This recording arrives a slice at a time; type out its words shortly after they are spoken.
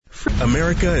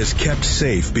America is kept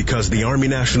safe because the Army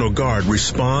National Guard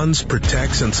responds,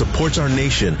 protects, and supports our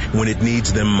nation when it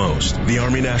needs them most. The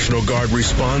Army National Guard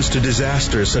responds to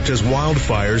disasters such as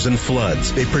wildfires and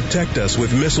floods. They protect us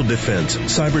with missile defense,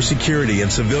 cybersecurity,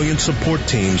 and civilian support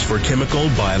teams for chemical,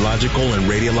 biological, and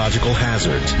radiological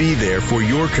hazards. Be there for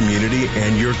your community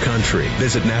and your country.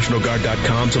 Visit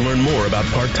NationalGuard.com to learn more about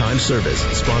part-time service.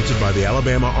 Sponsored by the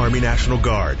Alabama Army National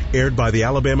Guard. Aired by the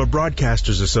Alabama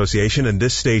Broadcasters Association and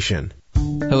this station.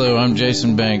 Hello, I'm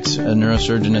Jason Banks, a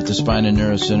neurosurgeon at the Spine and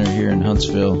Neuro Center here in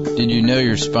Huntsville. Did you know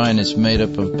your spine is made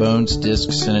up of bones,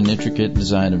 discs, and an intricate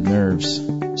design of nerves?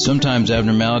 Sometimes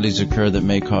abnormalities occur that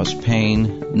may cause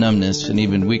pain, numbness, and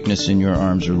even weakness in your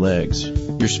arms or legs.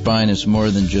 Your spine is more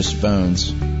than just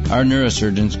bones. Our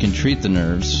neurosurgeons can treat the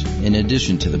nerves in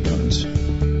addition to the bones.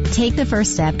 Take the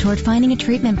first step toward finding a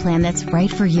treatment plan that's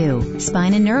right for you.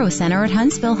 Spine and Neuro Center at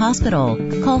Huntsville Hospital.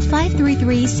 Call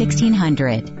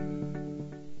 533-1600.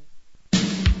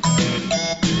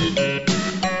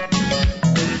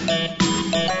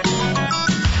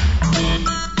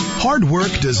 Hard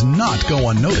work does not go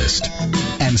unnoticed,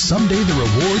 and someday the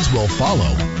rewards will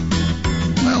follow.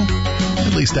 Well,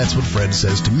 at least that's what Fred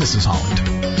says to Mrs. Holland.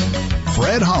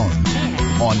 Fred Holland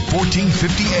on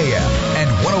 1450 AM and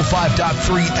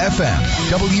 105.3 FM,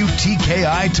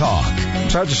 WTKI Talk.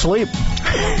 How'd you sleep?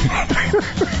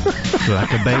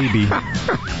 Like a baby.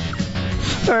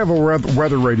 I have a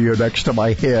weather radio next to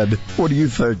my head. What do you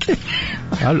think?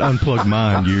 I unplugged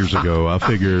mine years ago. I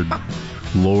figured,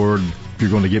 Lord, you're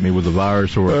going to get me with a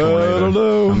virus or a tornado. I don't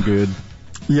know. I'm good.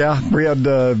 Yeah, we had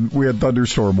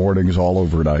thunderstorm warnings all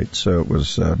overnight, so it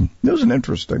was an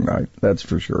interesting night. That's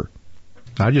for sure.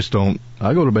 I just don't.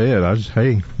 I go to bed. I just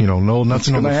nothing on the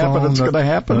phone. It's going to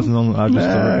happen. I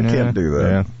can't do that.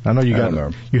 Yeah. I know you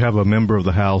have a member of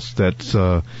the house that's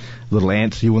a little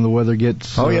antsy when the weather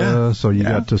gets. Oh yeah. So you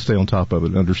got to stay on top of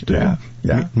it. Understand?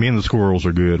 Yeah. Me and the squirrels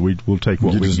are good. We'll take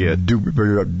what we get.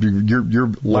 Your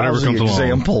lousy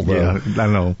example, though. Yeah, I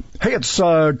know. Hey, it's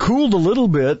cooled a little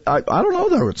bit. I don't know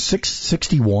though. It's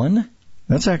 61.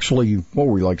 That's actually, what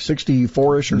were we, like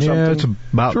 64-ish or something? Yeah, it's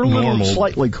about normal.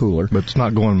 Slightly cooler. But it's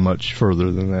not going much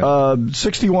further than that.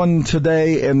 61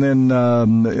 today, and then,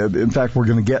 in fact, we're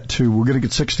going to get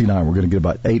 69. We're going to get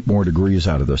about 8 more degrees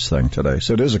out of this thing today.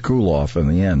 So it is a cool-off in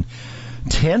the end.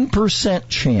 10%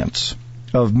 chance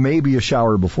of maybe a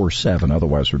shower before 7.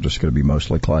 Otherwise, we're just going to be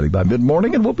mostly cloudy by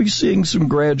mid-morning, and we'll be seeing some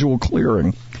gradual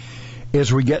clearing.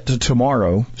 As we get to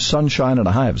tomorrow, sunshine and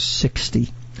a high of 60.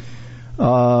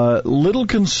 Little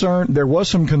concern, there was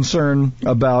some concern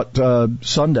about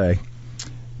Sunday.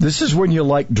 This is when you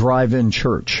like drive-in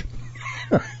church.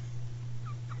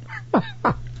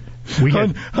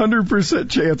 100%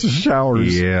 chance of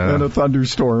showers and a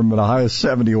thunderstorm and a high of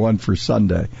 71 for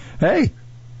Sunday. Hey.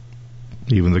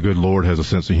 Even the good Lord has a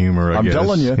sense of humor, I guess. I'm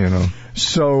telling you.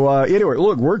 So, anyway,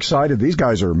 look, we're excited. These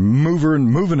guys are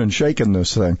moving and shaking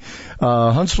this thing.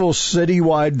 Huntsville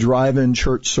citywide drive-in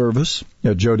church service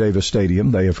at Joe Davis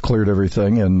Stadium. They have cleared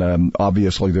everything, and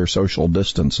obviously they're social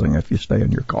distancing if you stay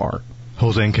in your car.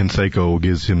 Jose Canseco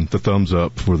gives him the thumbs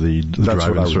up for the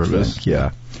drive-in service. Think,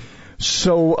 yeah.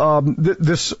 So,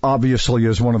 this obviously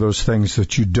is one of those things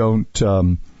that you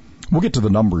don't... We'll get to the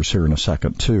numbers here in a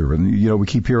second, too. And, we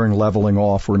keep hearing leveling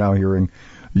off. We're now hearing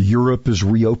Europe is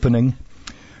reopening.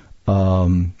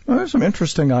 There's some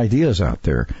interesting ideas out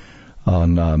there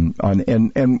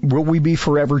and will we be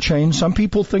forever changed? Some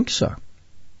people think so.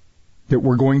 That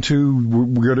we're going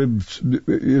to,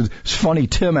 it's funny,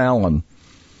 Tim Allen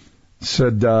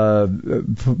said,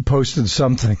 posted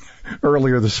something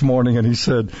earlier this morning, and he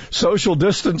said, social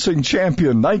distancing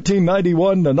champion,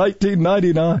 1991 to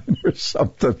 1999 or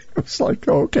something. It was like,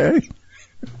 okay.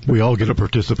 We all get a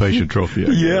participation trophy.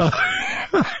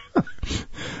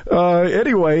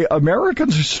 Anyway,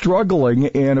 Americans are struggling,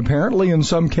 and apparently in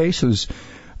some cases,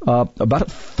 about a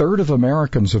third of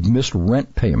Americans have missed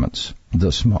rent payments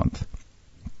this month.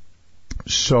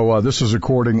 So this is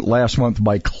according last month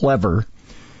by Clever,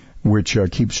 which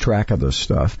keeps track of this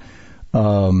stuff,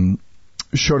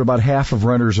 showed about half of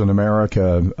renters in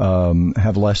America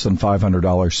have less than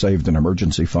 $500 saved in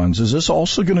emergency funds. Is this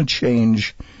also going to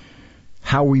change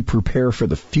how we prepare for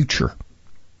the future?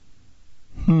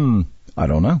 I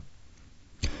don't know.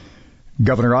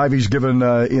 Governor Ivey's given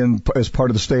as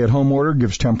part of the stay-at-home order,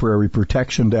 gives temporary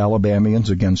protection to Alabamians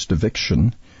against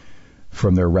eviction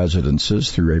from their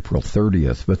residences through April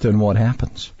 30th. But then what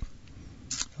happens?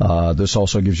 This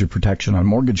also gives you protection on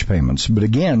mortgage payments. But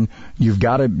again, you've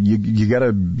got to, you got to,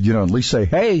 at least say,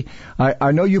 hey,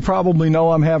 I know you probably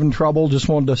know I'm having trouble. Just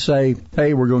wanted to say,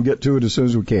 hey, we're going to get to it as soon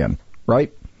as we can,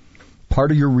 right?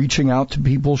 Part of your reaching out to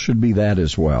people should be that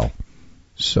as well.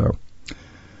 So,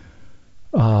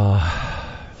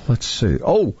 let's see.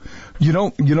 Oh, you know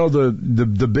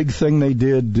the big thing they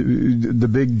did, the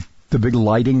big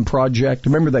lighting project.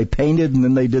 Remember they painted and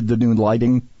then they did the new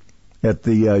lighting at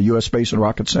the U.S. Space and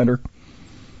Rocket Center,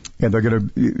 and they're going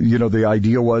to, the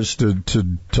idea was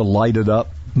to light it up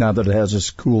now that it has this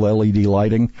cool LED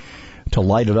lighting, to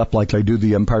light it up like they do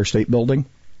the Empire State Building.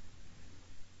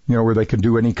 Where they can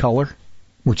do any color,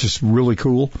 which is really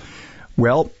cool.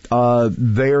 Well,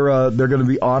 they're going to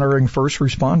be honoring first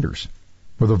responders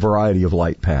with a variety of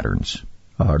light patterns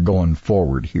going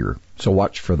forward here. So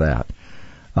watch for that.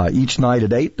 Each night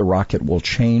at 8, the rocket will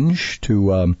change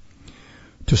to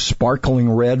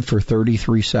sparkling red for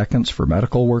 33 seconds for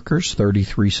medical workers,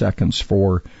 33 seconds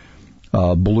for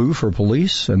blue for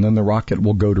police, and then the rocket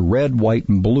will go to red, white,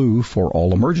 and blue for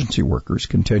all emergency workers,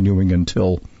 continuing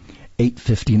until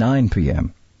 8:59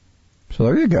 p.m. So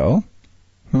there you go.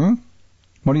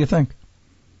 What do you think?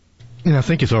 I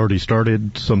think it's already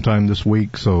started sometime this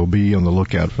week, so be on the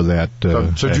lookout for that.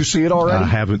 So did you see it already? I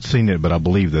haven't seen it, but I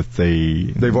believe that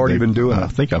they've already been doing it. I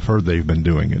think I've heard they've been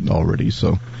doing it already.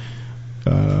 So,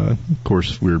 of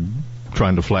course, we're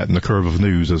trying to flatten the curve of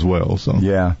news as well. So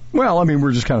yeah. Well, I mean,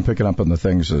 we're just kind of picking up on the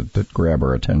things that grab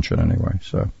our attention anyway.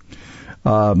 So.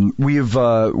 We've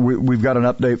got an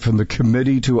update from the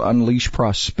Committee to Unleash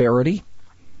Prosperity.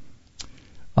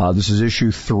 This is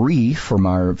issue 3 from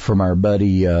our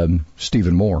buddy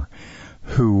Stephen Moore,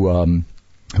 who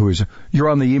is, you're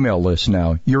on the email list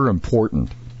now. You're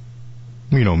important.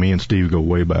 Me and Steve go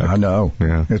way back. I know.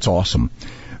 Yeah. It's awesome.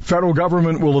 Federal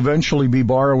government will eventually be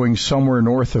borrowing somewhere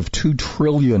north of $2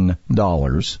 trillion.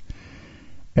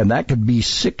 And that could be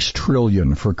 $6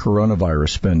 trillion for coronavirus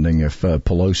spending if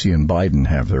Pelosi and Biden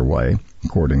have their way,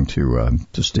 according to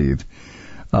Steve.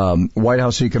 White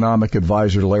House economic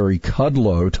advisor Larry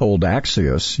Kudlow told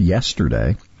Axios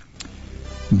yesterday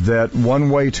that one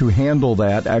way to handle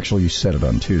that, actually he said it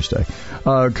on Tuesday,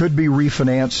 could be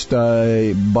refinanced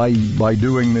by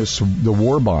doing the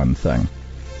war bond thing.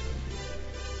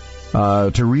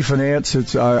 To refinance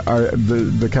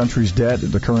the country's debt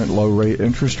at the current low rate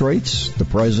interest rates. The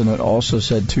president also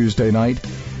said Tuesday night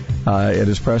at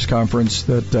his press conference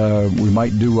that we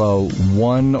might do a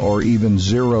 1 or even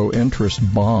 0 interest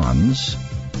bonds.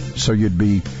 So you'd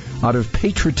be, out of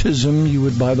patriotism, you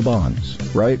would buy the bonds,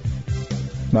 right?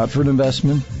 Not for an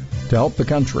investment, to help the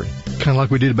country. Kind of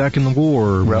like we did back in the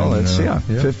war. Well, it's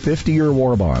 50-year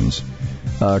war bonds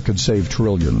could save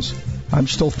trillions. I'm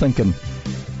still thinking,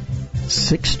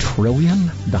 $6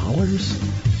 trillion?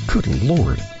 Good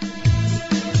Lord.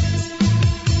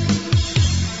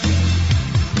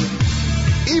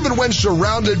 Even when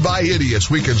surrounded by idiots,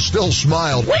 we can still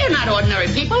smile. We're not ordinary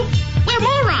people. We're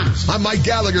morons. I'm Mike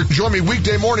Gallagher. Join me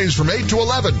weekday mornings from 8 to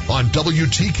 11 on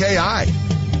WTKI.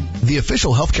 The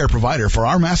official healthcare provider for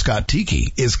our mascot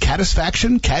Tiki is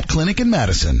Catisfaction Cat Clinic in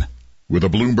Madison. With a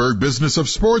Bloomberg Business of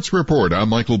Sports report, I'm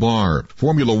Michael Barr.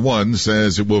 Formula One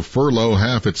says it will furlough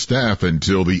half its staff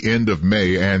until the end of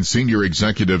May, and senior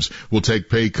executives will take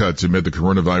pay cuts amid the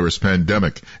coronavirus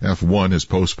pandemic. F1 has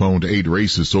postponed 8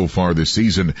 races so far this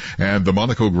season, and the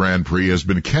Monaco Grand Prix has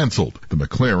been canceled. The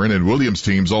McLaren and Williams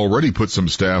teams already put some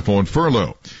staff on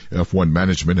furlough. F1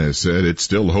 management has said it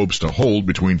still hopes to hold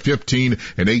between 15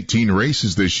 and 18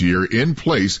 races this year in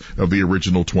place of the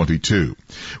original 22.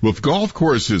 With golf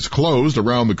courses closed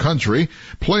around the country,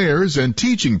 players and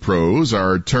teaching pros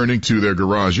are turning to their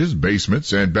garages,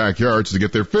 basements, and backyards to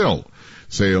get their fill.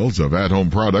 Sales of at-home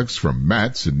products from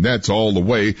mats and nets all the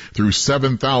way through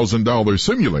 $7,000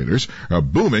 simulators are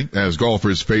booming as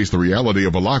golfers face the reality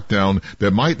of a lockdown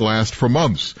that might last for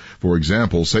months. For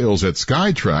example, sales at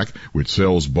SkyTrack, which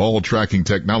sells ball tracking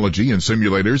technology and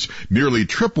simulators, nearly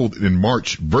tripled in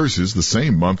March versus the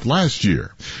same month last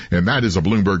year. And that is a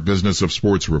Bloomberg Business of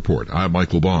Sports report. I'm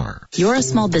Michael Barr. You're a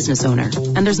small business owner,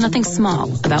 and there's nothing small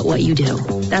about what you do.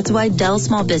 That's why Dell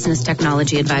Small Business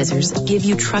Technology Advisors give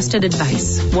you trusted advice,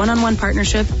 one-on-one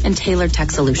partnership, and tailored tech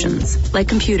solutions, like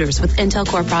computers with Intel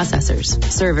Core processors,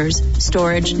 servers,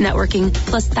 storage, networking,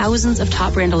 plus thousands of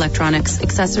top brand electronics,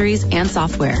 accessories, and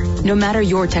software. No matter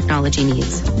your technology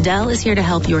needs, Dell is here to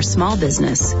help your small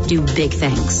business do big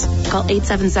things. Call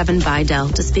 877-BUY-DELL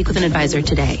to speak with an advisor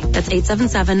today. That's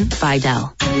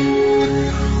 877-BUY-DELL.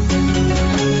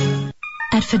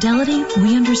 At Fidelity,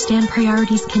 we understand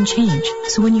priorities can change.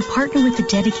 So when you partner with a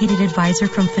dedicated advisor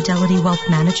from Fidelity Wealth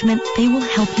Management, they will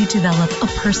help you develop a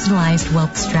personalized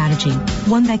wealth strategy,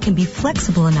 one that can be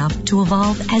flexible enough to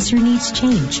evolve as your needs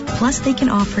change. Plus, they can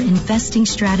offer investing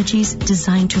strategies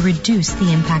designed to reduce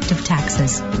the impact of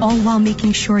taxes, all while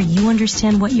making sure you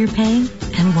understand what you're paying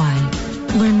and why.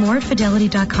 Learn more at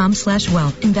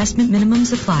fidelity.com/wealth. Investment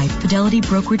minimums apply. Fidelity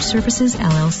Brokerage Services,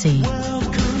 LLC.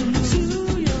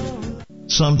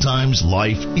 Sometimes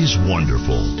life is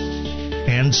wonderful,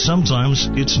 and sometimes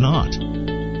it's not.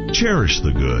 Cherish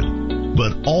the good,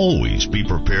 but always be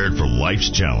prepared for life's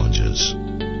challenges.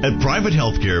 At Private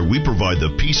Healthcare, we provide the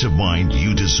peace of mind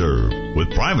you deserve.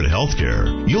 With Private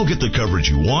Healthcare, you'll get the coverage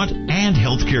you want and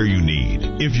healthcare you need.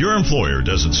 If your employer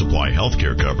doesn't supply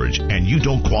healthcare coverage and you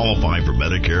don't qualify for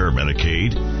Medicare or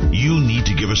Medicaid, you need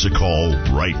to give us a call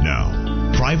right now.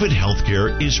 Private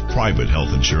Healthcare is private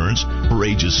health insurance for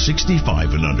ages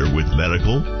 65 and under with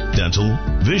medical, dental,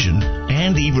 vision,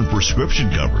 and even prescription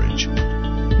coverage.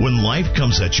 When life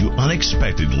comes at you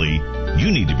unexpectedly,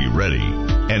 you need to be ready,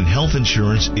 and health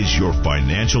insurance is your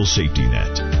financial safety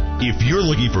net. If you're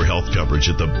looking for health coverage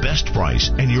at the best price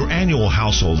and your annual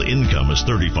household income is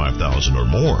 $35,000 or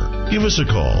more, give us a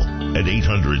call at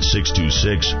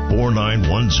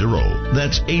 800-626-4910.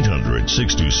 That's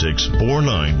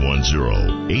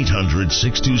 800-626-4910.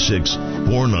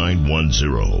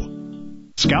 800-626-4910.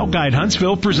 Scout Guide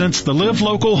Huntsville presents the Live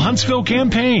Local Huntsville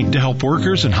campaign to help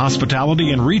workers in hospitality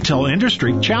and retail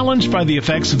industry challenged by the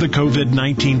effects of the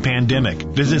COVID-19 pandemic.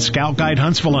 Visit Scout Guide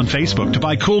Huntsville on Facebook to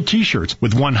buy cool t-shirts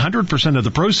with 100% of the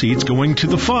proceeds going to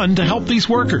the fund to help these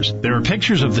workers. There are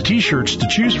pictures of the t-shirts to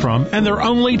choose from, and they're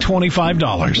only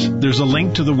 $25. There's a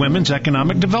link to the Women's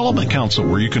Economic Development Council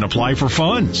where you can apply for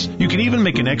funds. You can even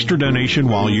make an extra donation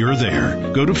while you're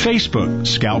there. Go to Facebook,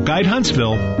 Scout Guide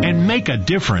Huntsville, and make a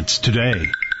difference today.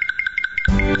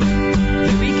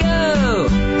 Here we go!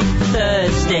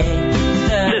 Thursday.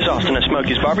 This is Austin at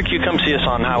Smokey's Barbecue. Come see us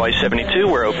on Highway 72.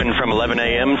 We're open from 11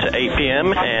 a.m. to 8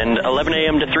 p.m. and 11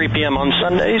 a.m. to 3 p.m. on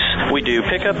Sundays. We do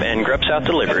pickup and grub south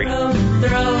delivery. Throw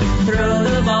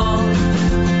the ball.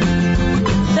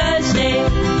 Thursday.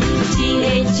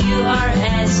 Thursday.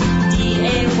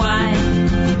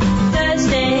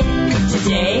 Thursday.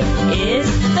 Today is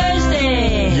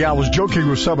Thursday. Yeah, I was joking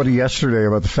with somebody yesterday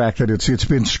about the fact that it's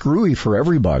been screwy for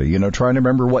everybody, trying to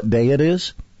remember what day it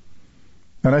is.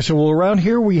 And I said, well, around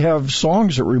here we have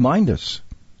songs that remind us.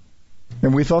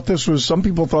 And some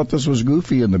people thought this was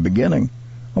goofy in the beginning.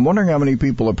 I'm wondering how many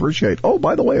people appreciate, oh,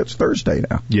 by the way, it's Thursday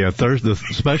now. Yeah, Thursday,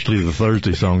 especially the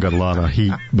Thursday song got a lot of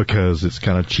heat because it's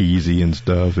kind of cheesy and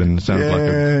stuff and sounds like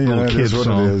a little kid's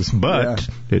song. It is. But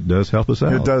it does help us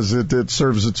out. It does. It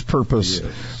serves its purpose.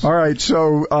 Yes. All right,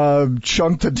 so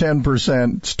chunk to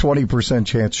 10%, it's 20%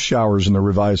 chance of showers in the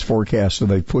revised forecast, and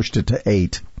they pushed it to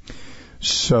 8.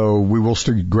 So we will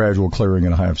see gradual clearing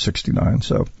and a high of 69.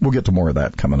 So we'll get to more of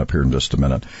that coming up here in just a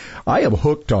minute. I am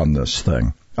hooked on this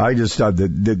thing. I just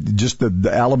the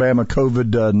Alabama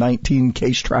COVID-19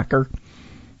 case tracker,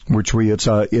 which it's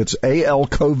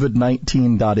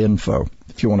alcovid19.info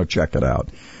if you want to check it out.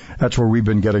 That's where we've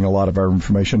been getting a lot of our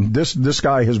information. This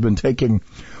guy has been taking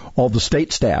all the state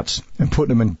stats and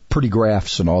putting them in pretty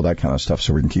graphs and all that kind of stuff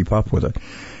so we can keep up with it.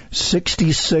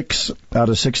 66 out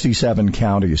of 67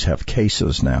 counties have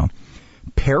cases now.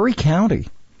 Perry County,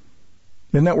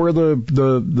 isn't that where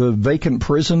the vacant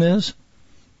prison is?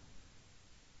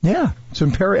 Yeah, it's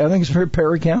in Perry. I think it's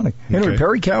Perry County. Anyway, okay.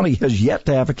 Perry County has yet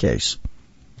to have a case.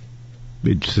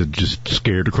 It's just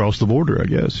scared to cross the border, I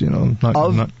guess.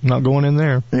 Not going in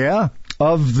there. Yeah,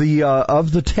 of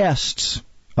the tests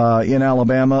in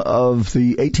Alabama, of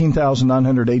the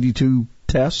 18,982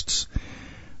 tests,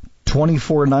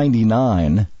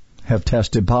 2,499 have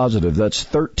tested positive. That's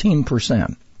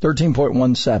 13%,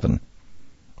 13.17.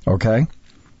 Okay.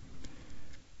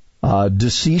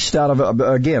 Deceased out of,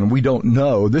 again, we don't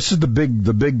know. This is the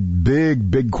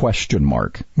big question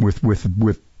mark with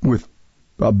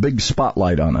a big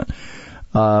spotlight on it.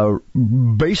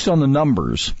 Based on the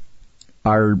numbers,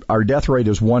 our death rate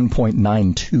is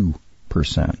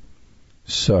 1.92%.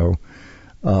 So,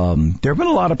 there have been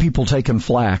a lot of people taking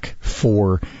flack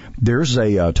for, there's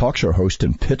a talk show host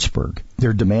in Pittsburgh.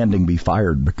 They're demanding be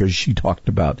fired because she talked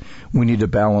about we need to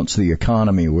balance the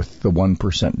economy with the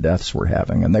 1% deaths we're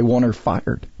having, and they want her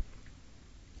fired.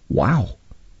 Wow.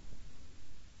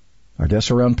 I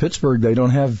guess around Pittsburgh they don't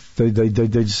have,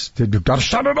 they've got to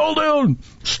shut it all down.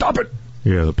 Stop it.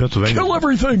 Yeah, the Pennsylvania. Kill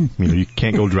everything. You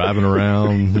can't go driving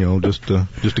around, just to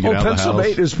get out of the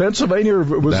house. Is Pennsylvania?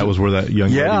 That was where that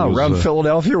young lady was. Around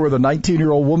Philadelphia, where the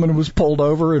 19-year-old woman was pulled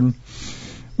over and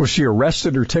was she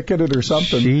arrested or ticketed or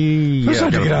something? She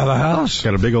had to get out of the house.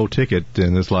 Got a big old ticket,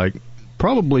 and it's like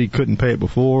probably couldn't pay it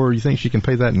before. You think she can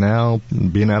pay that now,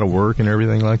 being out of work and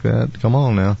everything like that? Come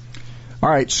on now. All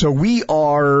right, so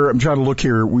I'm trying to look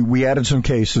here. We added some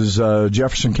cases.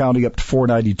 Jefferson County up to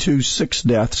 492, 6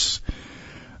 deaths.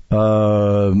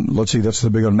 Let's see, that's the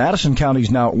big one. Madison County's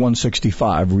now at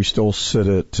 165. We still sit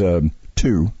at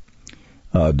 2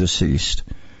 deceased.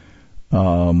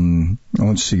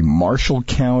 Let's see, Marshall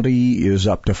County is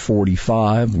up to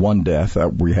 45, 1 death.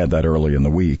 We had that early in the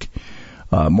week.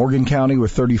 Morgan County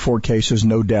with 34 cases,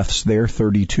 no deaths there,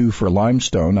 32 for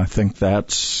Limestone. I think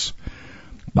that's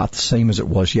about the same as it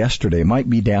was yesterday. It might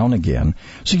be down again.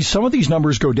 See, some of these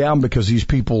numbers go down because these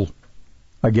people,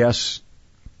 I guess,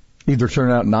 either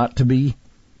turn out not to be,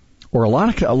 or a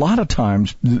lot of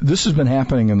times, this has been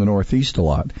happening in the Northeast a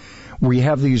lot. We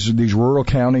have these rural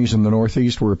counties in the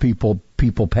Northeast where people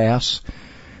pass,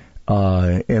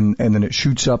 and then it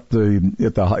shoots up in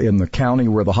the county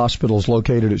where the hospital is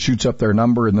located. It shoots up their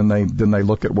number, and then they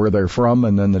look at where they're from,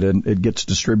 and then it gets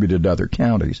distributed to other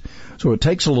counties. So it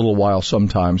takes a little while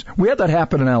sometimes. We had that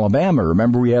happen in Alabama.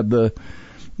 Remember, we had the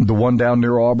one down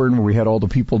near Auburn where we had all the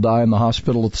people die in the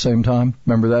hospital at the same time.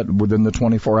 Remember that, within the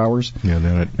 24 hours?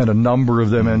 Yeah. And a number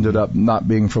of them ended up not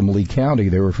being from Lee County.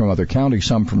 They were from other counties,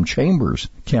 some from Chambers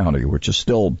County, which is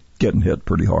still getting hit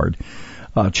pretty hard.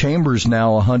 Chambers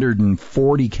now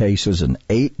 140 cases and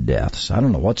 8 deaths. I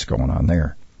don't know what's going on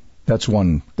there. That's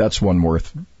one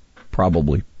worth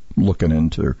probably looking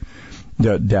into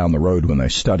down the road when they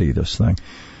study this thing.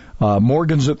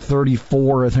 Morgan's at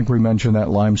 34. I think we mentioned that.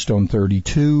 Limestone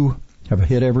 32. Have I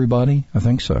hit everybody? I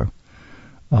think so.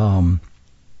 But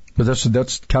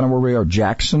that's kind of where we are.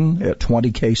 Jackson at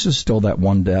 20 cases, still that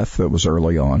 1 death that was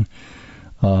early on.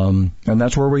 And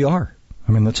that's where we are.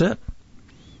 I mean, that's it.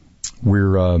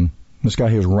 This guy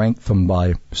has ranked them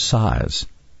by size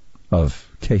of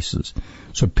cases.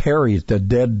 So Perry at the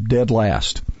dead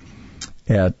last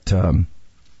at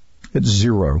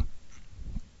 0.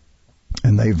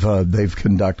 And they've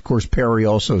conducted, of course, Perry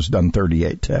also has done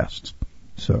 38 tests.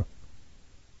 So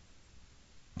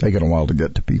taking a while to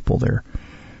get to people there.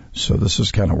 So this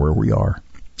is kind of where we are.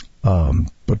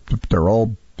 But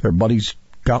everybody's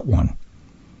got one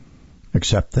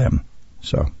except them.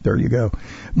 So there you go.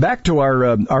 Back to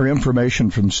our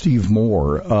information from Steve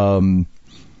Moore.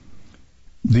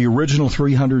 The original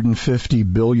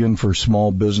 $350 billion for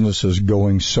small business is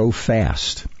going so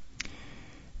fast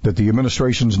that the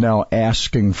administration's now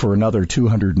asking for another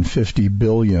 $250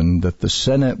 billion that the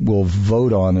Senate will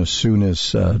vote on as soon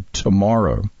as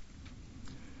tomorrow.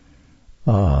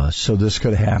 So this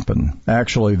could happen.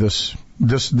 Actually, this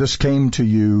came to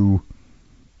you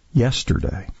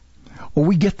yesterday. Well,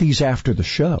 we get these after the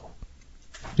show.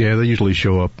 Yeah, they usually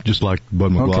show up just like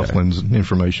Bud McLaughlin's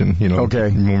information, Okay.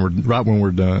 Right when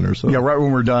we're done or so. Yeah, right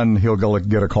when we're done, he'll go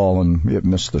get a call and it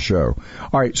missed the show.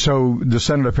 All right, so the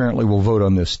Senate apparently will vote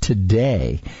on this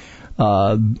today.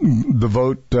 The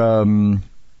vote,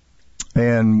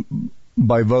 and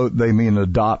by vote they mean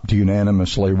adopt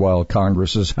unanimously while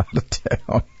Congress is out of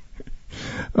town.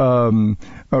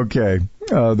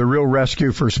 The real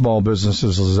rescue for small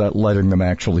businesses is that letting them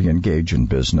actually engage in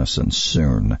business, and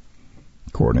soon,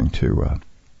 according to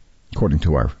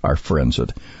our friends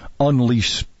at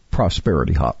Unleash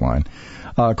Prosperity Hotline.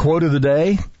 Quote of the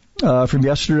day from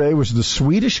yesterday was: the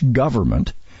Swedish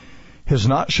government has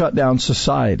not shut down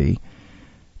society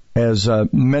as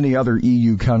many other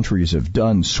EU countries have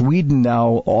done. Sweden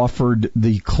now offered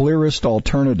the clearest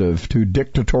alternative to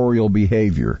dictatorial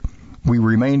behavior. We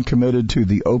remain committed to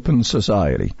the open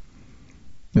society.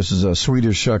 This is a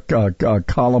Swedish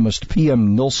columnist,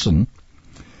 P.M. Nilsson,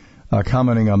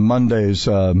 commenting on Monday's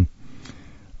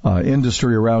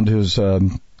industry around his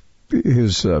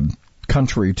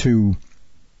country to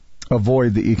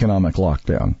avoid the economic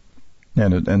lockdown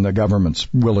and the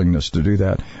government's willingness to do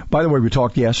that. By the way, we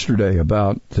talked yesterday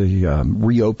about the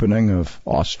reopening of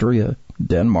Austria,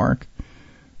 Denmark,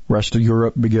 rest of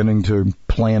Europe beginning to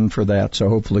plan for that, so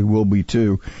hopefully we'll be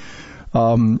too.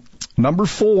 Number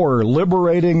 4,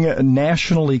 liberating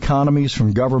national economies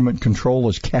from government control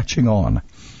is catching on.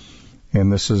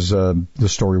 And this is the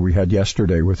story we had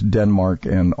yesterday with Denmark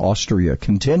and Austria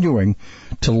continuing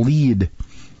to lead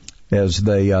as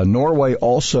they, Norway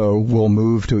also will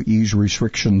move to ease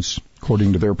restrictions,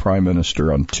 according to their prime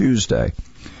minister on Tuesday.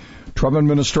 Trump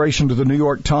administration to the New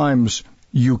York Times,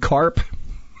 you carp.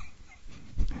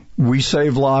 We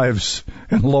save lives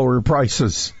and lower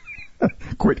prices.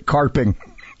 Quit carping.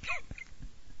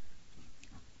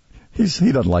 He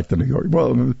doesn't like the New York.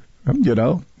 Well,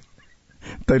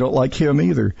 they don't like him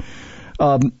either.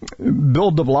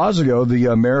 Bill de Blasio,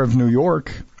 the mayor of New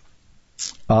York,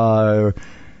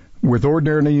 with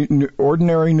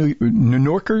ordinary New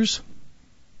Yorkers.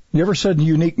 You ever said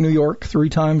unique New York 3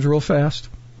 times real fast?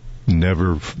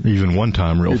 Never even one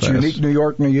time real it's fast. Unique New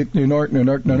York.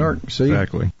 See?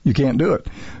 Exactly. You can't do it.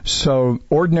 So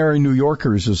ordinary New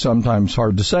Yorkers is sometimes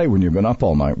hard to say when you've been up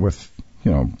all night with,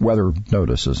 weather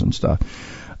notices and stuff.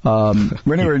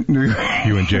 Anyway,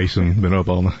 you and Jason been up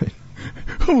all night.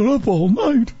 I'm up all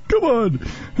night. Come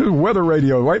on. Weather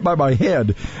radio right by my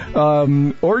head.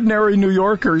 Ordinary New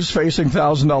Yorkers facing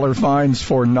 $1,000 fines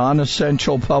for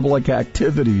non-essential public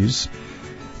activities.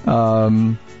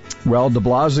 De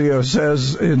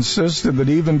Blasio insisted that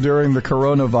even during the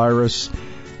coronavirus,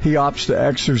 he opts to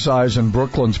exercise in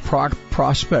Brooklyn's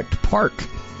Prospect Park,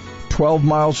 12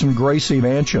 miles from Gracie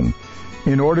Mansion,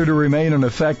 in order to remain an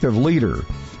effective leader.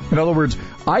 In other words,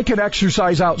 I can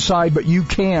exercise outside, but you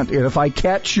can't. And if I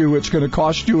catch you, it's going to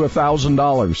cost you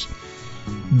 $1,000.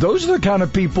 Those are the kind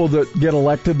of people that get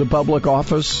elected to public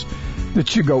office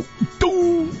that you go,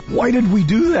 why did we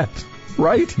do that?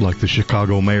 Right? Like the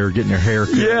Chicago mayor getting her hair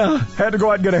cut. Yeah, had to go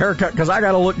out and get a haircut because I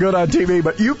got to look good on TV,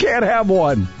 but you can't have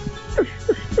one.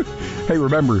 Hey,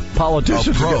 remember,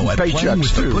 politicians are getting paychecks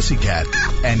with too. The Pussycat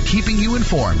and keeping you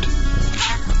informed.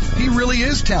 He really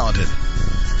is talented.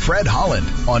 Fred Holland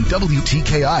on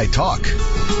WTKI Talk.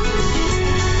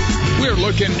 We're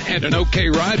looking at an okay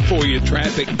ride for you.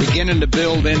 Traffic beginning to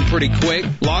build in pretty quick.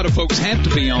 A lot of folks have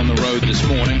to be on the road this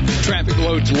morning. Traffic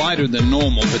load's lighter than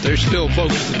normal, but there's still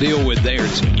folks to deal with there.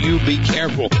 So you be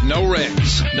careful. No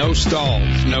wrecks, no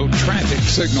stalls, no traffic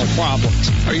signal problems.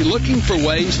 Are you looking for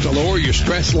ways to lower your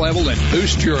stress level and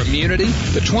boost your immunity?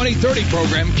 The 2030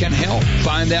 program can help.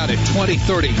 Find out at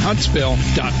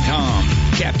 2030huntsville.com.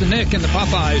 Captain Nick in the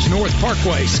Popeyes North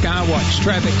Parkway Skywatch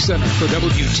Traffic Center for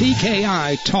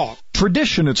WTKI Talk.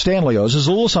 Tradition at Stanley's is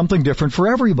a little something different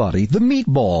for everybody. The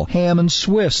meatball, ham and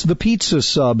Swiss, the pizza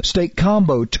sub, steak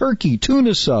combo, turkey,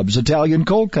 tuna subs, Italian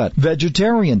cold cut,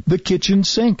 vegetarian, the kitchen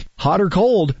sink. Hot or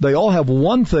cold, they all have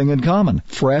one thing in common: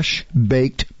 fresh,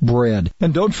 baked bread.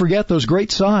 And don't forget those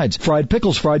great sides: fried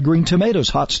pickles, fried green tomatoes,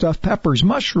 hot stuffed peppers,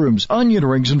 mushrooms, onion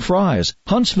rings, and fries.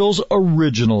 Huntsville's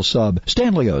original sub.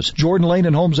 Stanley's, Jordan Lane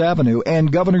and Holmes Avenue,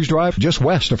 and Governor's Drive, just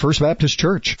west of First Baptist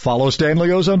Church. Follow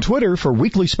Stanley's on Twitter for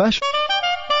weekly specials.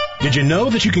 Did you know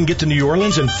that you can get to New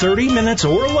Orleans in 30 minutes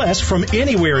or less from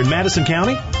anywhere in Madison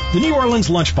County? The New Orleans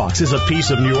Lunchbox is a piece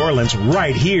of New Orleans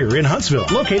right here in Huntsville,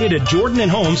 located at Jordan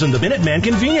and Holmes in the Minuteman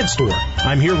Convenience Store.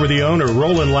 I'm here with the owner,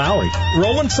 Roland Lowry.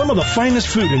 Roland, some of the finest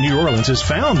food in New Orleans is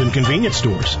found in convenience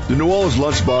stores. The New Orleans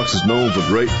Lunchbox is known for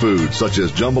great food, such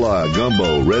as jambalaya,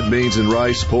 gumbo, red beans and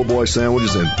rice, po' boy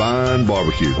sandwiches, and fine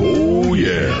barbecue. Oh,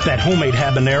 yeah. That homemade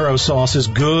habanero sauce is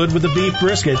good with the beef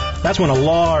brisket. That's when a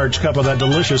large cup of that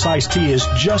delicious iced tea is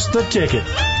just the ticket.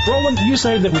 Roland, you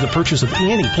say that with the purchase of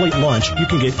any plate lunch, you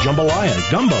can get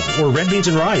jambalaya, gumbo, or red beans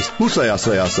and rice. Who say I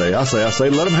say,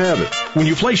 let them have it. When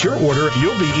you place your order,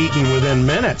 you'll be eating within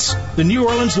minutes. The New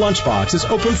Orleans Lunchbox is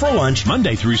open for lunch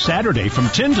Monday through Saturday from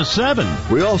 10 to 7.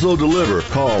 We also deliver.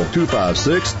 Call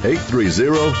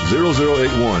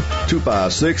 256-830-0081.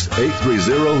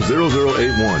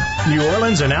 256-830-0081. New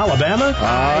Orleans and Alabama?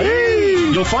 Aye.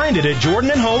 You'll find it at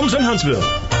Jordan and Holmes in Huntsville.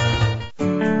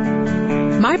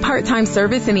 My part-time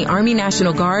service in the Army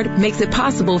National Guard makes it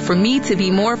possible for me to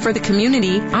be more for the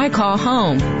community I call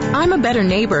home. I'm a better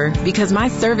neighbor because my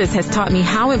service has taught me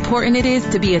how important it is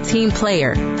to be a team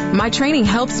player. My training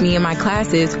helps me in my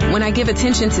classes when I give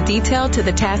attention to detail to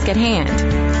the task at hand.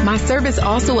 My service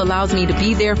also allows me to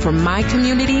be there for my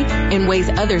community in ways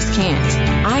others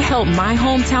can't. I help my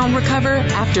hometown recover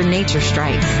after nature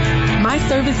strikes. My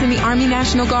service in the Army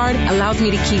National Guard allows me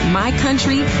to keep my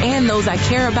country and those I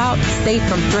care about safe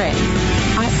from threats.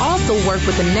 I also work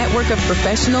with a network of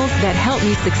professionals that help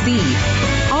me succeed.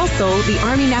 Also, the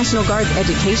Army National Guard's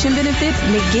education benefits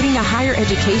make getting a higher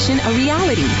education a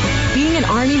reality. Being an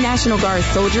Army National Guard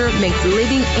soldier makes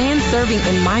living and serving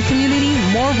in my community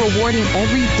more rewarding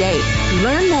every day.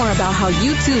 Learn more about how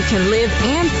you too can live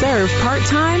and serve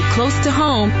part-time close to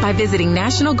home by visiting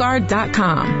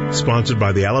NationalGuard.com. Sponsored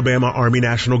by the Alabama Army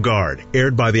National Guard.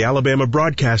 Aired by the Alabama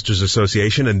Broadcasters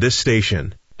Association and this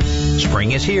station.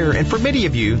 Spring is here, and for many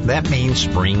of you, that means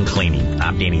spring cleaning.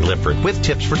 I'm Danny Lifford with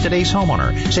tips for today's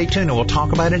homeowner. Stay tuned and we'll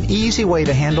talk about an easy way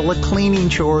to handle a cleaning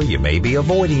chore you may be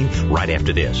avoiding right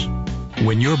after this.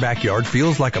 When your backyard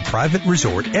feels like a private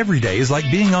resort, every day is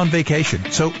like being on vacation.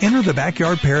 So enter the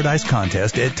Backyard Paradise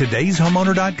contest at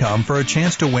todayshomeowner.com for a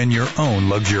chance to win your own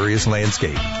luxurious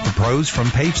landscape. The pros from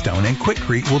Pavestone and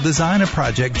Quikrete will design a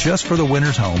project just for the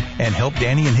winner's home and help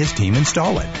Danny and his team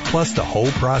install it. Plus, the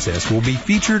whole process will be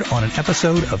featured on an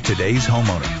episode of Today's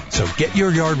Homeowner. So get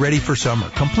your yard ready for summer.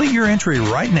 Complete your entry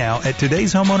right now at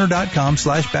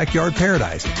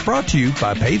todayshomeowner.com/backyardparadise. Brought to you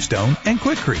by Pavestone and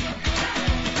Quikrete.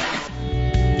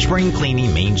 Spring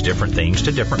cleaning means different things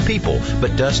to different people,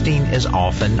 but dusting is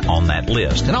often on that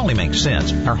list. It only makes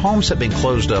sense. Our homes have been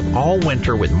closed up all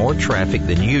winter with more traffic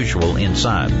than usual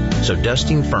inside. So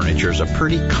dusting furniture is a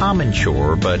pretty common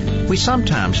chore, but we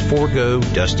sometimes forego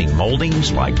dusting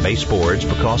moldings like baseboards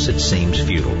because it seems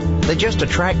futile. They just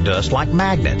attract dust like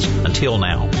magnets until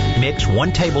now. Mix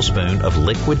 1 tablespoon of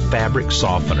liquid fabric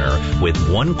softener with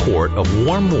 1 quart of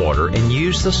warm water and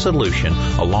use the solution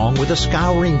along with a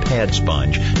scouring pad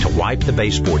sponge to wipe the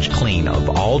baseboards clean of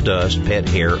all dust, pet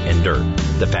hair, and dirt.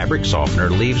 The fabric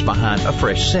softener leaves behind a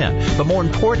fresh scent, but more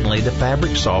importantly, the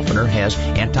fabric softener has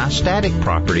anti-static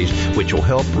properties which will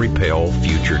help repel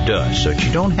future dust, so that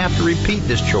you don't have to repeat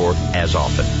this chore as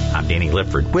often. I'm Danny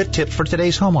Lifford with tips for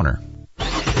today's homeowner.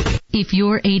 If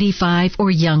you're 85 or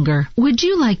younger, would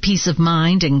you like peace of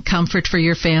mind and comfort for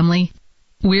your family?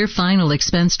 We're Final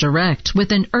Expense Direct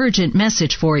with an urgent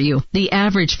message for you. The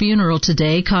average funeral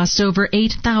today costs over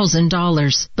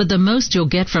 $8,000, but the most you'll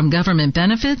get from government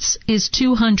benefits is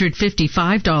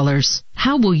 $255.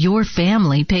 How will your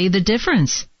family pay the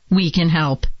difference? We can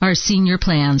help. Our senior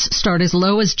plans start as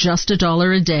low as just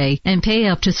 $1 a day and pay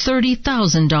up to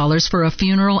 $30,000 for a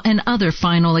funeral and other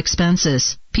final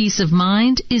expenses. Peace of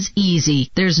mind is easy.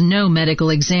 There's no medical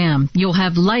exam. You'll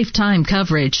have lifetime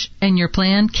coverage, and your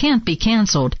plan can't be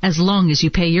canceled as long as you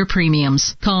pay your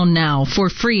premiums. Call now for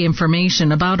free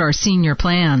information about our senior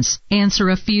plans. Answer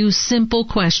a few simple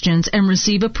questions and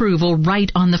receive approval right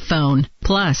on the phone.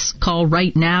 Plus, call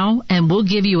right now and we'll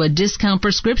give you a discount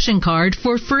prescription card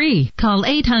for free. Call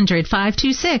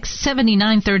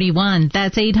 800-526-7931.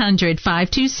 That's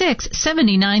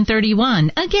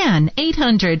 800-526-7931. Again,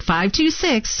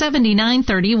 800-526-7931.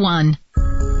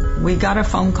 We got a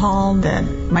phone call that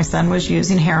my son was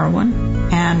using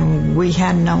heroin, and we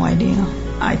had no idea.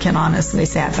 I can honestly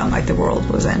say I felt like the world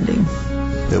was ending.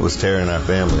 It was tearing our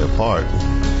family apart.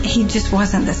 He just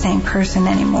wasn't the same person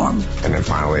anymore. And then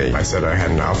finally I said I had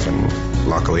enough, and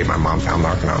luckily my mom found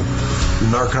Narconon.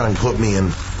 Narconon put me in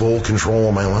full control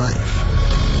of my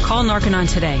life. Call Narconon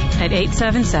today at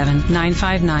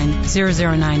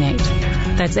 877-959-0098.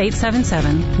 That's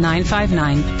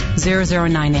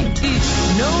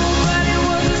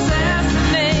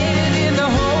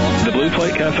 877-959-0098. The Blue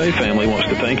Plate Cafe family wants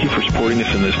to thank you for supporting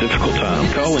us in this difficult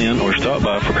time. Call in or stop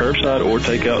by for curbside or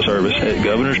takeout service at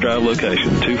Governor's Drive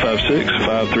location,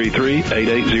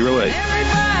 256-533-8808.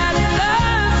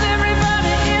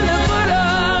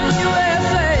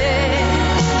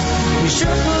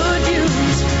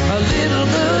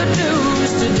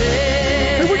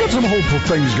 Hey, we got some hopeful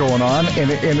things going on, and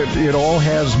it all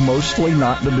has mostly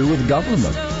not to do with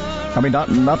government. I mean,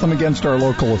 nothing against our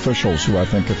local officials who I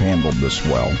think have handled this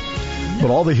well. But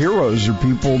all the heroes are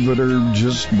people that are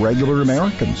just regular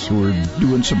Americans who are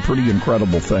doing some pretty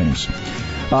incredible things.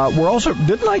 We're also,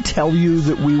 didn't I tell you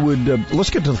that we would,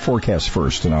 let's get to the forecast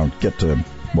first, and I'll get to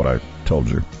what I told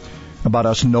you about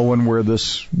us knowing where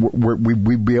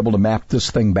we'd be able to map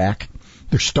this thing back.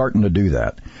 They're starting to do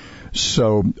that.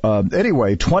 So,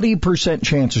 anyway, 20%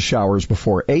 chance of showers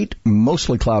before 8,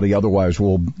 mostly cloudy. Otherwise,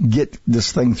 we'll get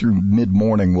this thing through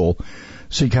mid-morning. We'll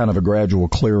see kind of a gradual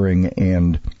clearing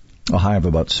and a high of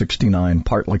about 69,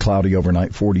 partly cloudy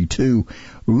overnight, 42.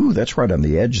 Ooh, that's right on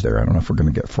the edge there. I don't know if we're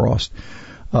going to get frost.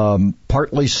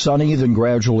 Partly sunny, then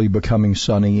gradually becoming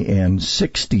sunny, and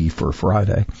 60 for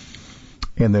Friday.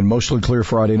 And then mostly clear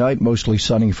Friday night, mostly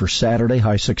sunny for Saturday,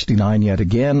 high 69 yet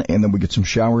again, and then we get some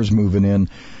showers moving in.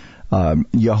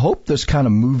 You hope this kind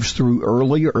of moves through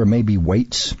early or maybe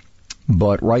waits,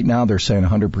 but right now they're saying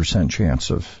 100% chance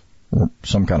of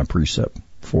some kind of precip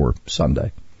for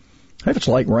Sunday. If it's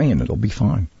light rain, it'll be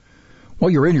fine.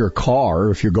 Well, you're in your car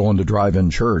if you're going to drive in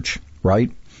church, right?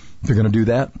 If you're going to do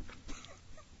that,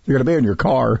 you're going to be in your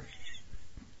car.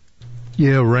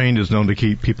 Yeah, rain is known to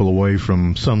keep people away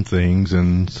from some things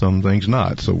and some things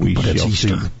not. So we shall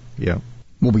see. Yeah,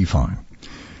 we'll be fine.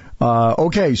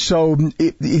 Okay, so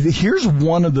here's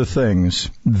one of the things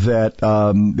that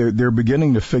they're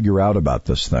beginning to figure out about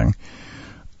this thing.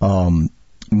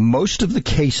 Most of the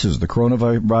cases, the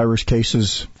coronavirus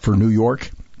cases for New York,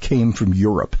 came from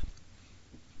Europe.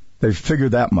 They've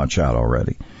figured that much out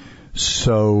already.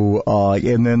 So,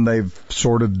 and then they've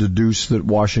sort of deduced that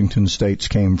Washington states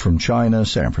came from China,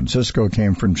 San Francisco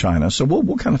came from China. So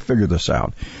we'll kind of figure this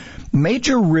out.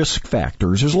 Major risk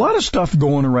factors. There's a lot of stuff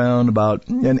going around about,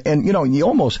 and you know, you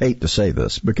almost hate to say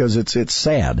this because it's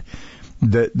sad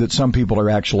that some people are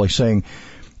actually saying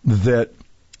that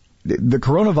the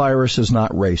coronavirus is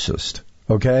not racist.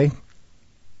 Okay?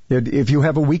 If you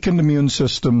have a weakened immune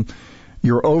system,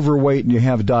 you're overweight and you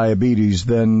have diabetes,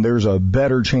 then there's a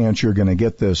better chance you're going to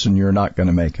get this and you're not going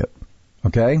to make it.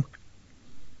 Okay?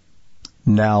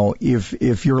 Now,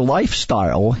 if your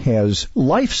lifestyle has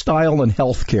lifestyle and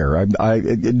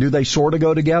healthcare, do they sort of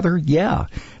go together? Yeah.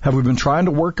 Have we been trying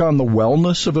to work on the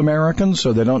wellness of Americans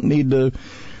so they don't need to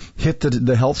hit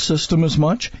the health system as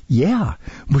much? Yeah.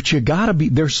 But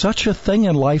there's such a thing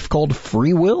in life called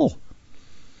free will.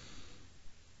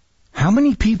 How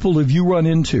many people have you run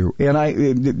into,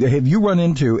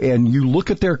 and you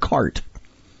look at their cart,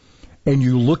 and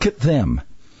you look at them,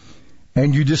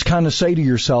 and you just kind of say to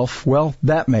yourself, well,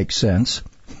 that makes sense.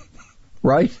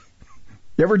 Right?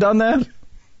 You ever done that?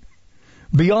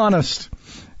 Be honest.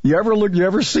 You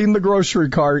ever seen the grocery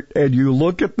cart, and you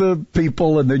look at the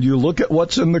people, and then you look at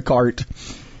what's in the cart,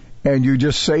 and you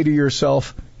just say to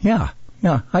yourself, yeah,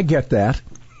 I get that.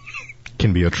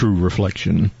 Can be a true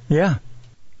reflection. Yeah.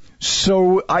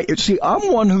 So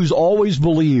I'm one who's always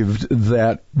believed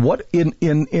that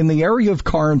in the area of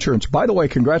car insurance, by the way,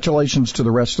 congratulations to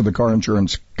the rest of the car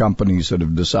insurance companies that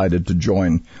have decided to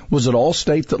join. Was it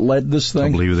Allstate that led this thing? I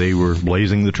believe they were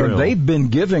blazing the trail. They've been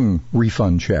giving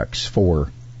refund checks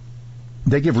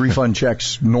they give refund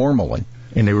checks normally.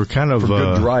 And they were kind of for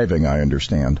good driving, I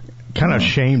understand. Kind of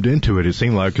shamed into it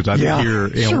seemed like, because I did hear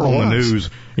on the news,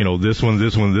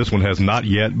 this one has not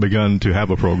yet begun to have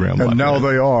a program. And like now that.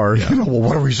 They are. Yeah. Well,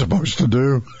 what are we supposed to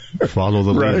do? Follow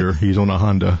the leader. He's on a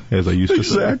Honda, as I used to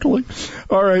say. Exactly.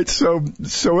 All right. So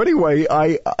anyway,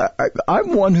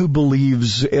 I'm one who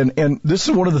believes, and this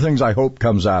is one of the things I hope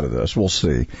comes out of this. We'll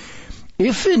see.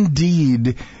 If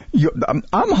indeed,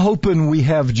 I'm hoping we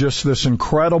have just this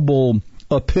incredible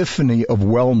epiphany of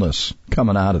wellness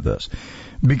coming out of this.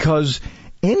 Because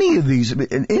any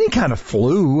kind of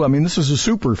flu, I mean, this is a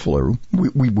super flu.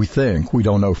 We think. We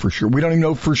don't know for sure. We don't even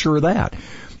know for sure that.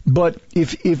 But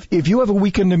if you have a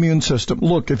weakened immune system,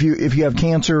 look, if you have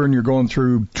cancer and you're going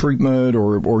through treatment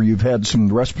or you've had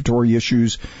some respiratory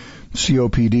issues,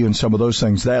 COPD and some of those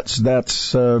things,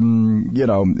 that's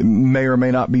may or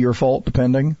may not be your fault,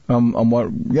 depending on what,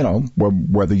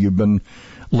 whether you've been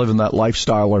living that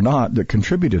lifestyle or not that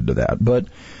contributed to that. But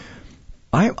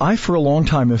I for a long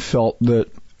time have felt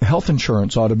that health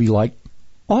insurance ought to be like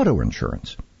auto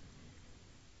insurance.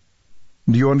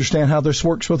 Do you understand how this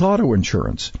works with auto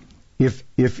insurance?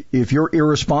 If you're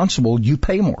irresponsible, you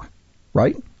pay more,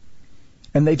 right?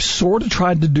 And they've sort of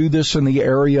tried to do this in the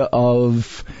area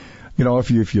of,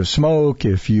 if you smoke,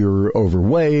 if you're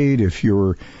overweight, if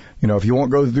you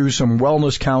won't go through some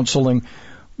wellness counseling,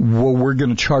 well, we're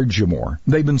going to charge you more.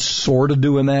 They've been sort of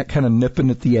doing that, kind of nipping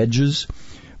at the edges.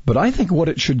 But I think what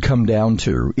it should come down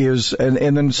to is, and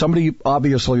then somebody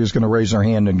obviously is going to raise their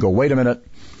hand and go, wait a minute,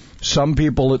 some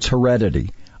people it's heredity.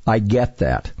 I get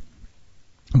that.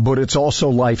 But it's also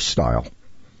lifestyle.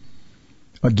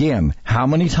 Again, how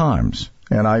many times,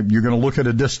 and you're going to look at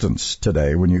a distance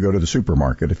today when you go to the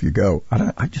supermarket if you go.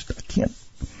 I can't.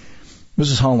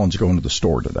 Mrs. Holland's going to the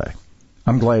store today.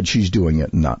 I'm glad she's doing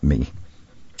it and not me.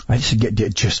 I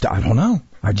don't know.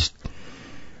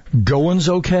 Going's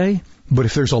okay. But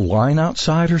if there's a line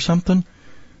outside or something,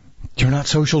 you're not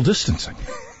social distancing.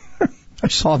 I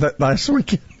saw that last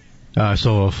weekend. I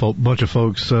saw a bunch of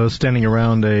folks standing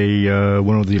around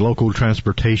one of the local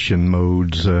transportation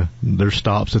modes. Their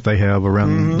stops that they have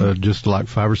around just like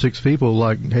 5 or 6 people.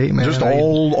 Like, hey man, just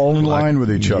all in line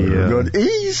with each other. Yeah. Good.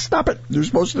 Stop it! They're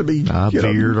supposed to be. I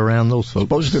veered around those folks.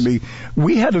 Supposed to be.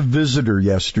 We had a visitor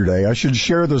yesterday. I should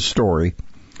share the story.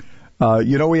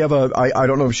 We have I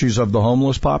don't know if she's of the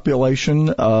homeless population.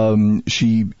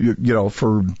 She,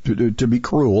 to be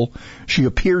cruel, she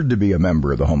appeared to be a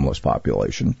member of the homeless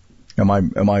population. Am I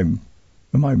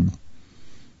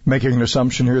making an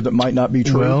assumption here that might not be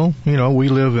true? Well, we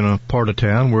live in a part of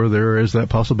town where there is that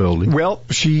possibility. Well,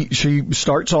 she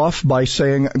starts off by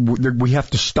saying, we have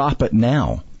to stop it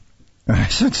now. And I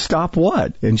said, stop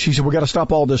what? And she said, we got to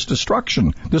stop all this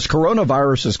destruction. This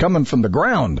coronavirus is coming from the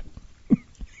ground.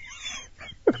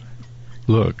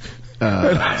 Look,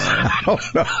 I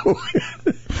don't know.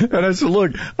 And I said,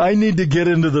 look, I need to get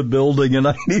into the building and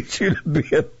I need you to be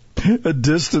a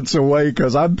distance away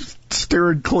because I'm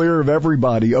steering clear of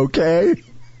everybody, okay?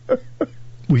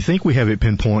 We think we have it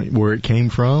pinpoint where it came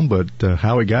from, but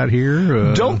how it got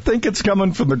here... Don't think it's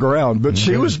coming from the ground, but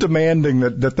she was demanding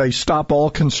that they stop all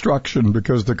construction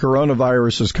because the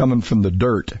coronavirus is coming from the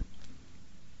dirt.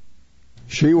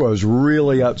 She was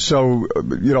really up. So,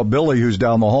 Billy, who's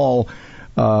down the hall...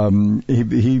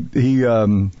 he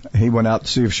went out to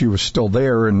see if she was still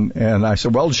there, and I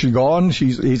said, well, is she gone?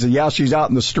 He said, yeah, she's out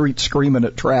in the street screaming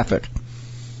at traffic.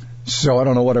 So I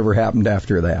don't know whatever happened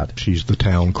after that. She's the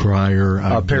town crier.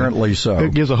 Apparently so.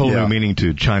 It gives a whole new meaning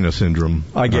to China syndrome.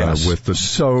 I guess. With the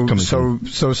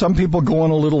so some people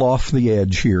going a little off the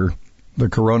edge here. the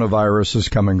coronavirus is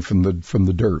coming from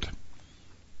the dirt.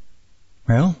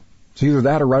 Well, it's either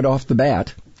that or right off the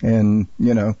bat. And,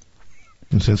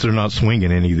 And since they're not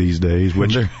swinging any these days,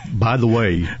 which, by the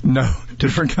way... No,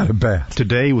 different kind of bat.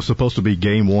 Today was supposed to be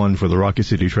game 1 for the Rocket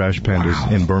City Trash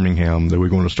Pandas in Birmingham that we're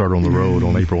going to start on the road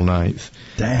on April 9th.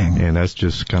 Dang. And that's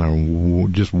just kind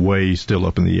of just way still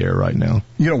up in the air right now.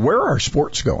 Where are our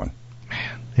sports going?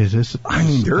 Is this? I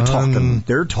mean,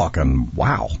 they're talking,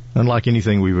 wow. Unlike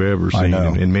anything we've ever seen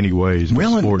in many ways,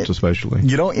 sports especially.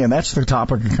 And that's the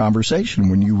topic of conversation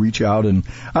when you reach out, and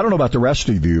I don't know about the rest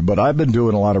of you, but I've been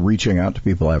doing a lot of reaching out to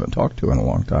people I haven't talked to in a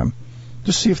long time,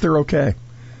 just see if they're okay.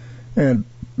 And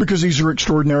because these are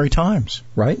extraordinary times,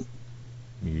 right?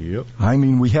 Yep. I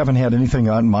mean, we haven't had anything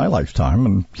in my lifetime,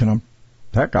 and,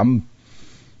 heck, I'm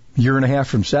a year and a half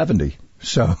from 70,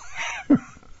 so...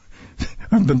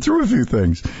 I've been through a few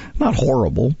things. Not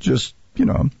horrible, just,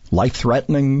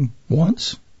 life-threatening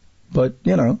once. But,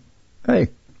 hey,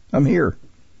 I'm here.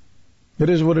 It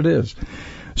is what it is.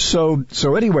 So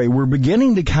anyway, we're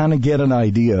beginning to kind of get an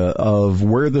idea of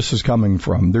where this is coming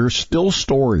from. There's still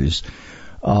stories,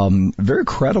 very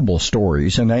credible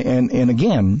stories. And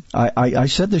again, I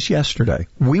said this yesterday.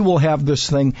 We will have this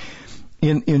thing,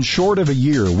 in short of a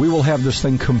year, we will have this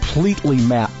thing completely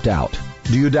mapped out.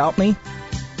 Do you doubt me?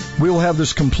 We will have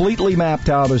this completely mapped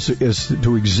out as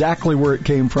to exactly where it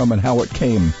came from and how it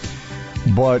came.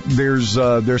 But there's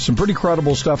some pretty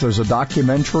credible stuff. There's a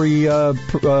documentary,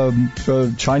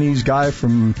 Chinese guy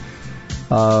from,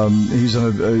 he's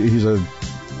a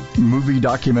movie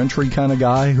documentary kind of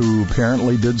guy who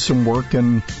apparently did some work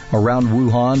around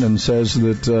Wuhan and says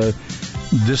that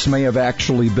this may have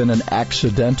actually been an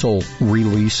accidental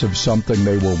release of something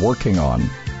they were working on.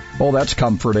 Oh, that's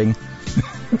comforting.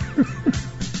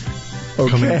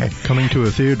 Okay. Coming to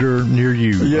a theater near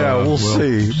you. Yeah, we'll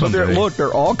see. But there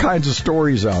are all kinds of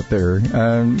stories out there.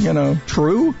 And,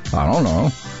 true? I don't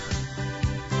know.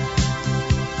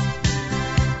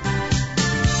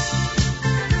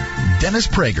 Dennis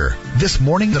Prager, this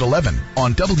morning at 11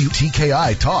 on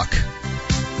WTKI Talk.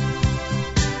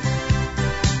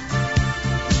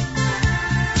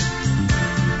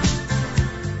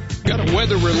 Got a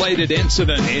weather-related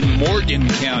incident in Morgan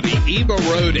County. Evo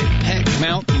Road and Peck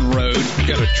Mountain Road.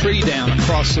 Got a tree down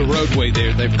across the roadway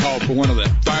there. They've called for one of the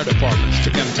fire departments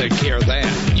to come take care of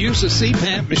that. Use a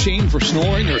CPAP machine for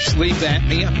snoring or sleep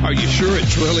apnea. Are you sure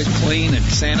it's really clean and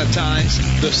sanitized?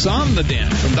 The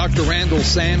Somnodent from Dr. Randall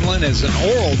Sandlin is an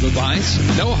oral device.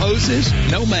 No hoses,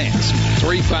 no mask.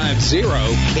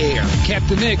 350-CARE.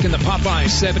 Captain Nick in the Popeye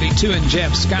 72 and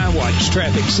Jeff Skywatch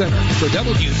Traffic Center for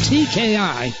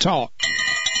WTKI Talk.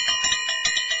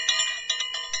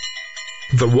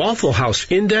 The Waffle House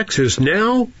Index is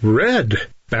now red.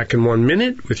 Back in 1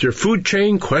 minute with your food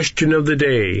chain question of the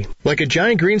day. Like a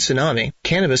giant green tsunami,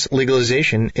 cannabis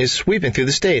legalization is sweeping through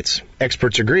the states.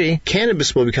 Experts agree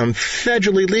cannabis will become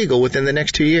federally legal within the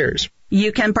next 2 years.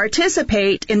 You can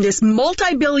participate in this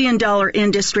multi-billion-dollar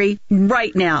industry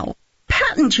right now.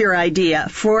 Patent your idea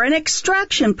for an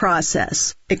extraction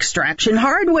process, extraction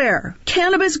hardware,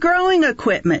 cannabis growing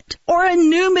equipment, or a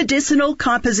new medicinal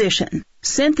composition.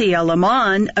 Cynthia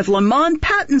Lamont of Lamont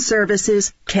Patent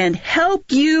Services can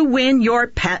help you win your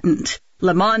patent.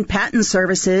 Lamont Patent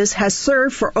Services has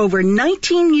served for over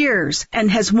 19 years and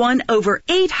has won over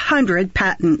 800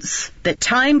 patents. The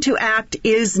time to act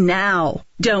is now.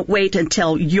 Don't wait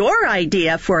until your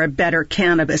idea for a better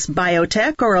cannabis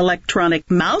biotech or electronic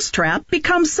mousetrap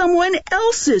becomes someone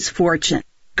else's fortune.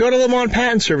 Go to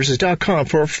LamontPatentServices.com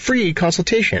for a free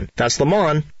consultation. That's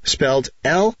Lamont, spelled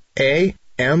L-A-M-O-N.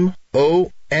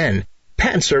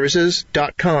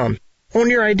 PatentServices.com. Own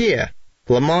your idea.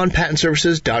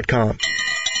 LamontPatentServices.com.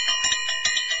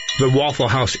 The Waffle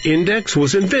House Index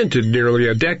was invented nearly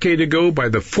a decade ago by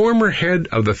the former head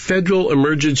of the Federal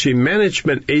Emergency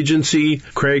Management Agency,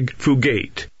 Craig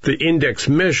Fugate. The index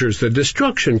measures the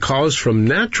destruction caused from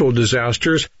natural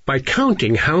disasters by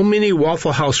counting how many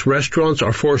Waffle House restaurants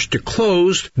are forced to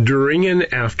close during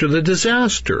and after the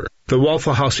disaster. The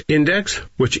Waffle House Index,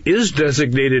 which is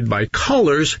designated by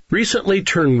colors, recently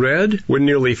turned red when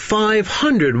nearly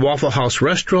 500 Waffle House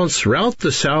restaurants throughout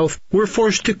the South were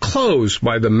forced to close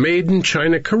by the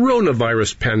made-in-China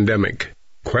coronavirus pandemic.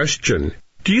 Question: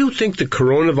 do you think the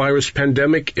coronavirus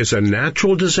pandemic is a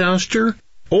natural disaster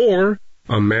or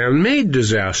a man-made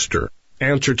disaster?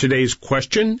 Answer today's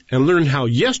question and learn how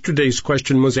yesterday's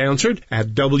question was answered at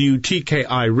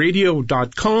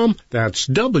WTKIRadio.com. That's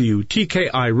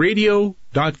WTKIRadio.com.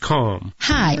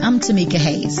 Hi, I'm Tamika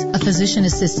Hayes, a physician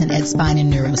assistant at Spine and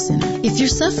Neuro Center. If you're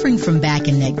suffering from back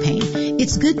and neck pain,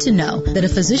 it's good to know that a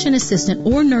physician assistant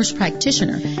or nurse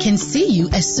practitioner can see you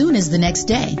as soon as the next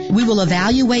day. We will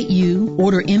evaluate you,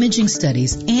 order imaging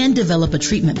studies, and develop a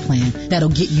treatment plan that'll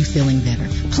get you feeling better.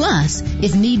 Plus,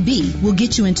 if need be, we'll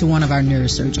get you into one of our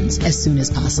neurosurgeons as soon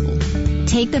as possible.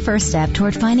 Take the first step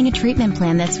toward finding a treatment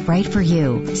plan that's right for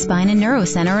you. Spine and Neuro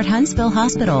Center at Huntsville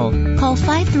Hospital. Call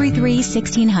 533-1600.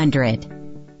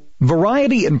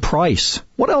 Variety and price.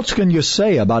 What else can you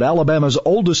say about Alabama's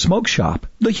oldest smoke shop,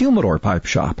 the Humidor Pipe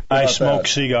Shop? I smoke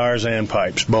cigars and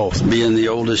pipes, both. Being the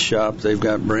oldest shop, they've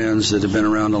got brands that have been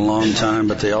around a long time,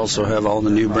 but they also have all the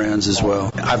new brands as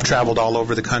well. I've traveled all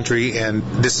over the country, and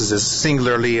this is as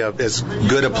singularly as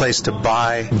good a place to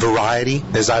buy variety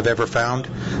as I've ever found.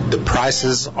 The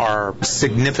prices are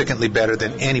significantly better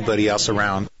than anybody else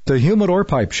around. The Humidor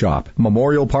Pipe Shop,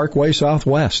 Memorial Parkway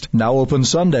Southwest. Now open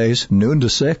Sundays, noon to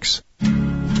 6.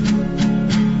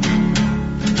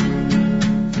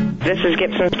 This is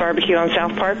Gibson's Barbecue on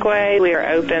South Parkway. We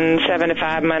are open 7 to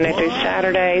 5 Monday through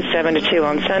Saturday, 7 to 2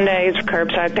 on Sundays,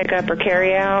 curbside pickup or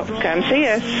carry out. Come see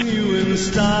us.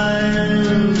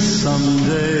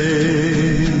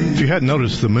 If you hadn't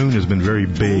noticed, the moon has been very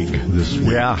big this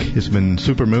week. Yeah. It's been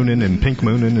super mooning and pink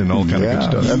mooning and all kind of good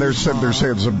stuff. And they're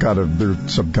saying some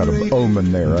kind of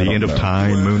omen there. The end of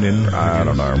time mooning. I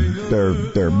don't know.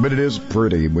 But it is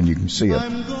pretty when you can see it.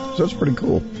 So it's pretty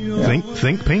cool. Yeah.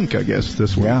 Think pink, I guess,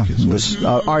 this week. Yeah.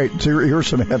 All right, so here's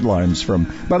some headlines from,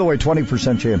 by the way,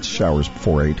 20% chance of showers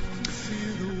before 8.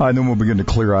 And then we'll begin to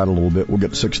clear out a little bit. We'll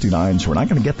get 69s. We're not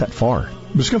going to get that far.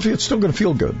 But it's still going to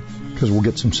feel good because we'll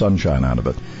get some sunshine out of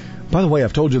it. By the way,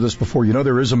 I've told you this before. You know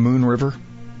there is a moon river?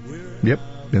 Yep.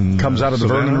 Comes out of the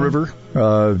Vernon River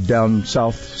down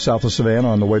south of Savannah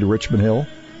on the way to Richmond Hill.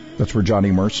 That's where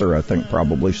Johnny Mercer, I think,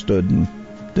 probably stood and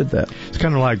did that. It's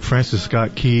kind of like Francis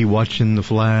Scott Key watching the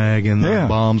flag and the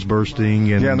bombs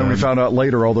bursting. And then we found out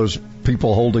later all those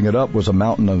people holding it up was a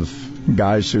mountain of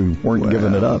guys who weren't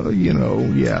giving it up. They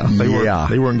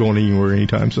weren't going anywhere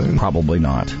anytime soon. Probably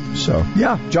not. So,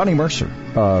 Johnny Mercer,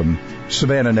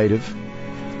 Savannah native,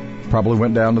 probably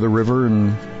went down to the river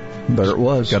and there it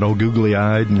was. Got all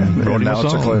googly-eyed and wrote now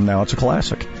it's a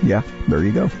classic. Yeah, there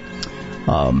you go.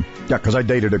 Because I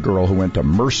dated a girl who went to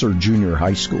Mercer Junior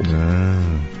High School.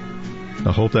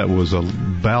 I hope that was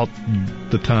about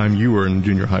the time you were in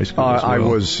junior high school. I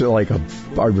was like a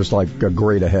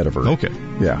grade ahead of her. Okay.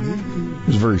 Yeah. It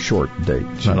was a very short date.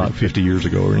 Not like 50 years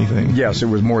ago or anything. Yes, it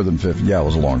was more than 50. Yeah, it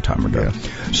was a long time ago. Yeah.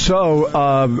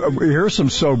 So, here's some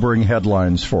sobering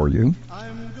headlines for you.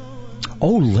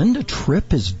 Oh, Linda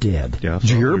Tripp is dead. Yeah, did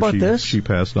you hear about this? She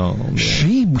passed on.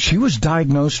 Yeah. She was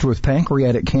diagnosed with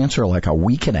pancreatic cancer like a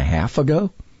week and a half ago.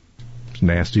 It's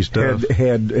nasty stuff.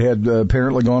 Had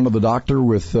apparently gone to the doctor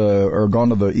with, or gone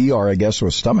to the ER, I guess,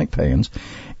 with stomach pains,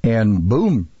 and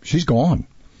boom, she's gone.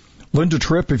 Linda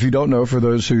Tripp, if you don't know, for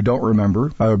those who don't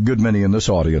remember, a good many in this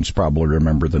audience probably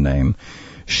remember the name.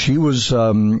 She was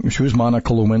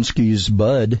Monica Lewinsky's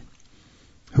bud,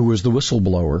 who was the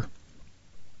whistleblower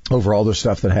over all the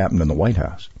stuff that happened in the White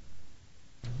House.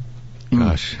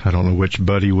 Gosh, I don't know which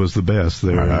buddy was the best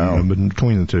there. I know.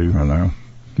 Between the two. I know.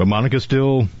 But Monica's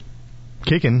still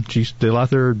kicking. She's still out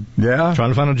there trying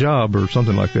to find a job or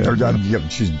something like that.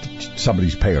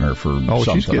 Somebody's paying her for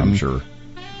something, I'm sure.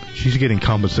 She's getting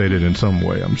compensated in some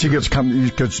way. She gets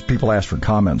because people ask for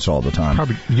comments all the time.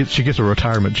 Probably she gets a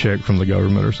retirement check from the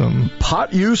government or something.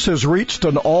 Pot use has reached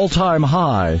an all-time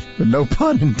high. No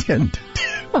pun intended.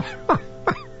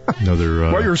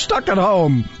 Well, you're stuck at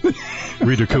home.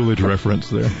 Rita Coolidge reference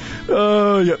there.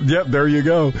 Yep, there you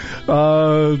go.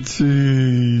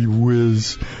 Gee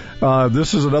whiz.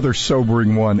 This is another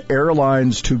sobering one.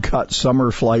 Airlines to cut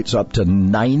summer flights up to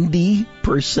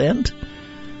 90%,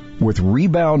 with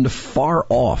rebound far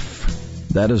off.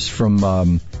 That is from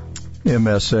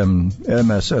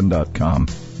MSN.com.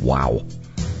 Wow.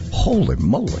 Holy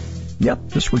moly. Yep,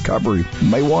 this recovery.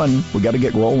 May 1, we got to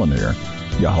get rolling here.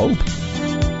 You hope.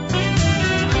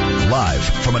 Live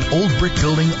from an old brick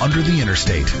building under the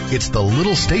interstate, it's the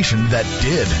little station that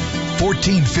did.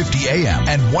 1450 AM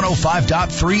and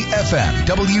 105.3 FM,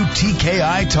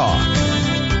 WTKI Talk.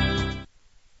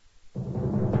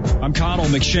 I'm Connell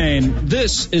McShane.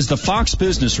 This is the Fox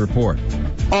Business Report.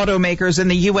 Automakers in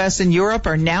the U.S. and Europe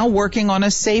are now working on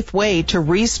a safe way to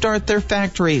restart their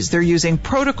factories. They're using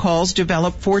protocols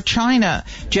developed for China.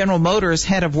 General Motors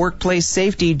head of workplace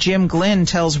safety Jim Glynn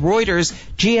tells Reuters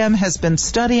GM has been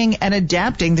studying and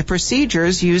adapting the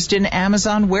procedures used in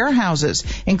Amazon warehouses,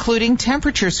 including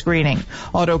temperature screening.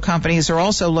 Auto companies are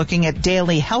also looking at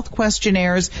daily health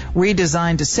questionnaires,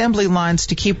 redesigned assembly lines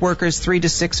to keep workers 3 to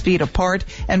 6 feet apart,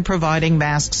 and providing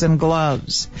masks and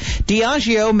gloves.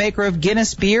 Diageo, maker of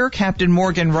Guinness Beer, Captain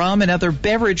Morgan Rum, and other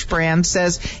beverage brands,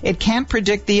 says it can't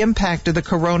predict the impact of the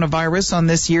coronavirus on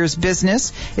this year's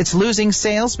business. It's losing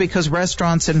sales because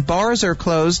restaurants and bars are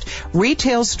closed.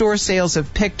 Retail store sales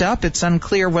have picked up. It's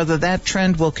unclear whether that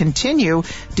trend will continue.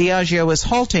 Diageo is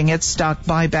halting its stock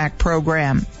buyback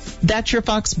program. That's your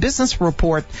Fox Business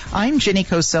Report. I'm Jenny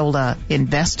Cosola,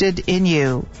 invested in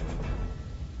you.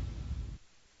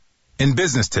 In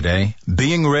business today,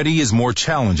 being ready is more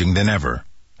challenging than ever.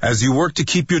 As you work to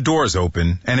keep your doors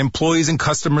open and employees and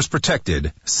customers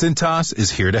protected, Cintas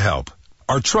is here to help.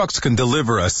 Our trucks can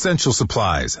deliver essential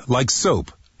supplies like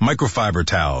soap, microfiber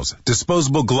towels,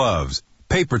 disposable gloves,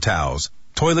 paper towels,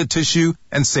 toilet tissue,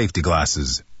 and safety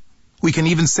glasses. We can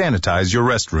even sanitize your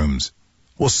restrooms.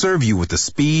 We'll serve you with the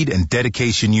speed and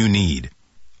dedication you need.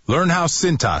 Learn how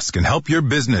Cintas can help your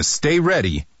business stay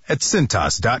ready at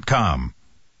Cintas.com.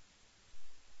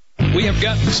 We have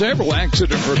gotten several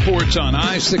accident reports on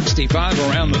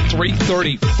I-65 around the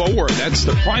 334. That's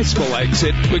the Priceville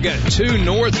exit. We've got 2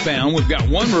 northbound. We've got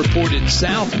 1 reported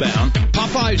southbound.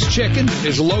 Popeye's Chicken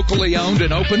is locally owned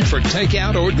and open for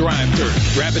takeout or drive-thru.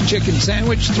 Grab a chicken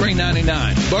sandwich,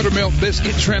 $3.99. Buttermilk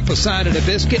biscuit, shrimp, a side and a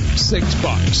biscuit,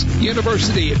 $6.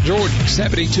 University at Jordan,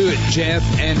 72 at Jeff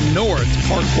and North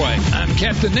Parkway. I'm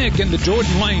Captain Nick in the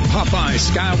Jordan Lane Popeye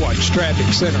Skywatch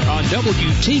Traffic Center on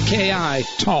WTKI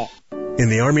Talk. In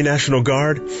the Army National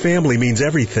Guard, family means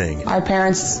everything. Our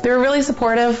parents, they were really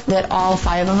supportive that all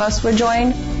 5 of us would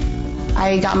join.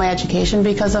 I got my education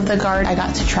because of the Guard. I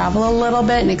got to travel a little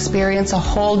bit and experience a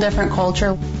whole different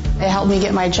culture. It helped me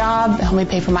get my job. It helped me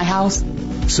pay for my house.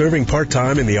 Serving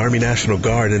part-time in the Army National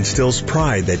Guard instills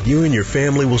pride that you and your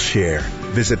family will share.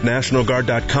 Visit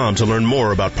NationalGuard.com to learn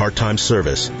more about part-time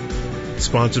service.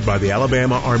 Sponsored by the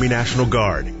Alabama Army National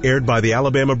Guard. Aired by the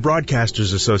Alabama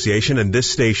Broadcasters Association and this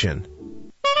station.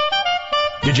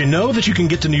 Did you know that you can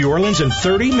get to New Orleans in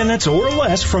 30 minutes or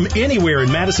less from anywhere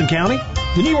in Madison County?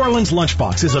 The New Orleans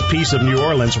Lunchbox is a piece of New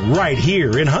Orleans right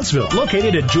here in Huntsville,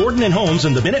 located at Jordan & Holmes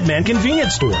in the Minuteman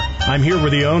Convenience Store. I'm here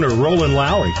with the owner, Roland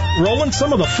Lowry. Roland,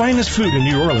 some of the finest food in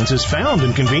New Orleans is found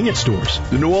in convenience stores.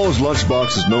 The New Orleans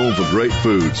Lunchbox is known for great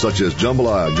food, such as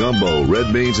jambalaya, gumbo,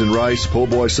 red beans and rice, po'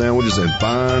 boy sandwiches, and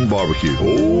fine barbecue.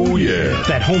 Oh, yeah.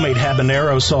 That homemade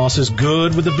habanero sauce is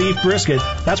good with the beef brisket.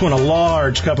 That's when a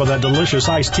large cup of that delicious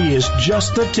iced tea is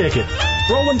just the ticket.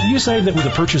 Roland, you say that with the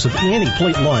purchase of any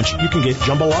plate lunch, you can get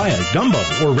jambalaya, gumbo,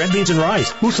 or red beans and rice.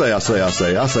 Who say I say,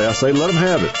 let them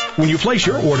have it. When you place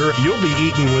your order, you'll be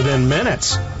eating within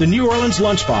minutes. The New Orleans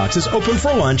Lunchbox is open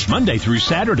for lunch Monday through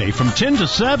Saturday from 10 to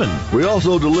 7. We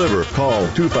also deliver. Call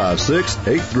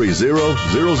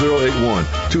 256-830-0081.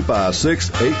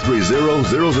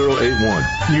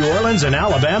 256-830-0081. New Orleans and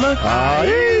Alabama?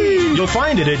 Aye. You'll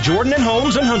find it at Jordan &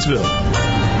 Holmes in Huntsville.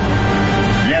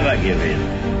 Never give in.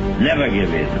 Never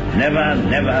give in. Never,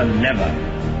 never, never.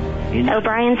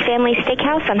 O'Brien's Family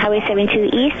Steakhouse on Highway 72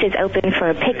 East is open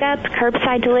for pickup,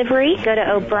 curbside delivery. Go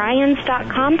to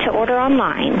o'briens.com to order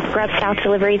online. Grub South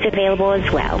delivery is available as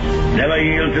well. Never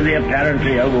yield to the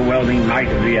apparently overwhelming might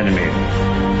of the enemy.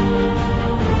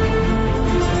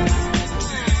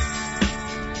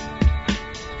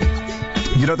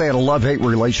 You know, they had a love-hate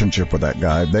relationship with that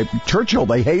guy. Churchill,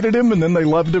 they hated him, and then they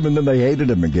loved him, and then they hated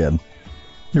him again.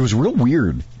 It was real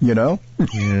weird, you know?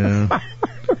 Yeah.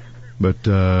 But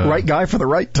right guy for the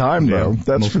right time, though.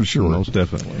 That's for sure. Most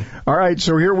definitely. All right,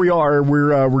 so here we are.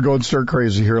 We're going stir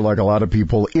crazy here, like a lot of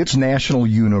people. It's National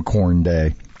Unicorn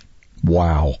Day.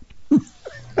 Wow.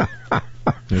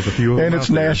 There's a few of them and it's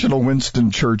out there. National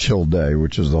Winston Churchill Day,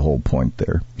 which is the whole point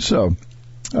there. So,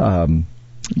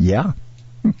 yeah.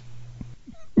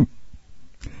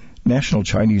 National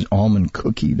Chinese Almond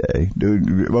Cookie Day.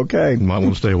 Dude, okay. Might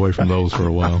want to stay away from those for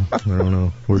a while. I don't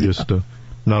know. We're just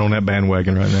not on that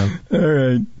bandwagon right now. All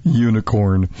right.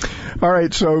 Unicorn. All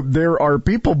right. So there are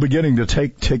people beginning to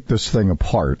take this thing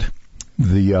apart,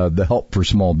 the help for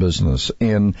small business.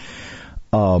 And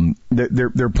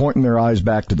they're pointing their eyes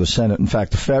back to the Senate. In fact,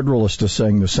 the Federalist is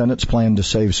saying the Senate's plan to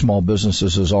save small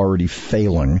businesses is already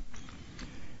failing.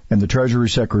 And the Treasury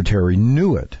Secretary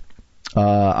knew it.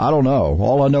 I don't know.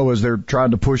 All I know is they're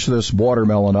trying to push this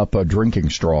watermelon up a drinking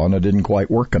straw, and it didn't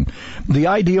quite work. And the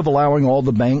idea of allowing all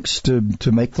the banks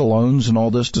to make the loans and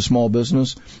all this to small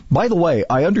business. By the way,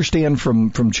 I understand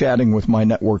from chatting with my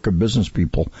network of business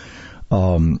people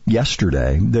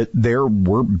yesterday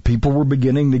that people were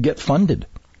beginning to get funded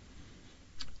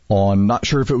on, not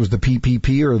sure if it was the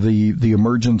PPP or the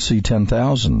emergency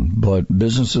 10,000, but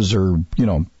businesses are,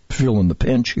 feeling the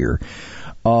pinch here.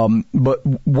 But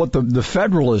what the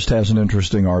Federalist has an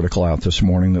interesting article out this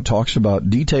morning that talks about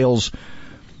details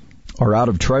are out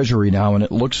of Treasury now, and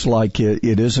it looks like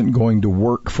it isn't going to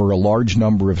work for a large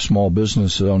number of small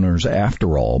business owners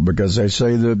after all, because they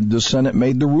say the Senate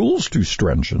made the rules too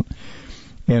stringent.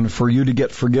 And for you to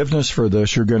get forgiveness for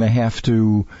this, you're going to have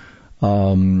to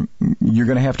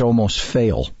almost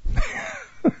fail.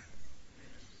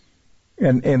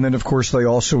 And then, of course, they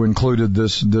also included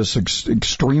this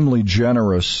extremely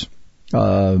generous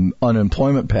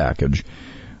unemployment package,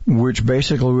 which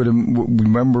basically would,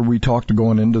 remember we talked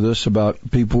going into this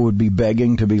about people would be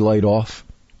begging to be laid off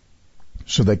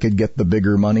so they could get the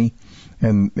bigger money,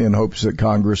 and in hopes that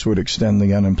Congress would extend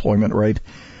the unemployment rate.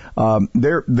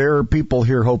 There are people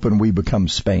here hoping we become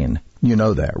Spain. You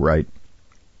know that, right?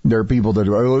 There are people that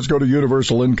are, let's go to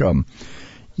universal income.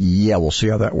 Yeah, we'll see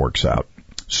how that works out.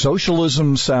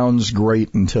 Socialism sounds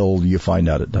great until you find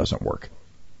out it doesn't work.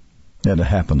 And it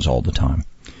happens all the time.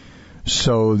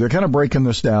 So they're kind of breaking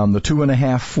this down. The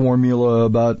 2.5 formula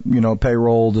about,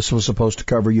 payroll, this was supposed to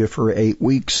cover you for 8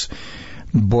 weeks.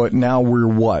 But now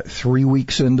we're 3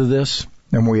 weeks into this?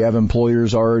 And we have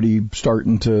employers already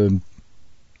starting to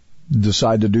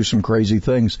decide to do some crazy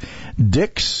things.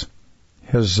 Dick's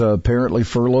has apparently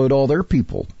furloughed all their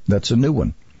people. That's a new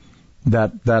one.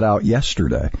 That out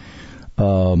yesterday. So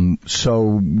I think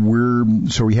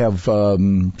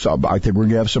we're going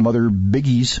to have some other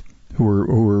biggies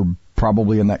who are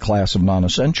probably in that class of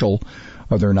non-essential,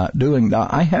 or they're not doing. Now,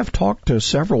 I have talked to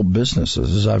several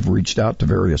businesses as I've reached out to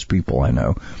various people I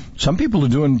know. Some people are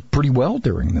doing pretty well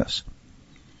during this.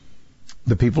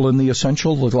 The people in the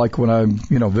essential look like when I,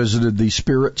 visited the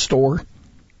Spirit store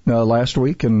last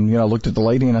week, and I looked at the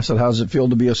lady and I said, "How does it feel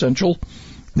to be essential?"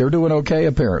 They're doing okay,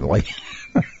 apparently.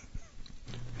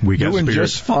 We got doing Spirit.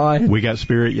 Just fine. We got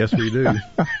Spirit, yes we do.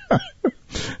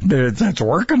 That's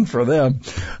working for them.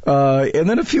 And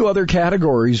then a few other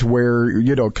categories where,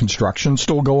 construction's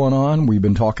still going on. We've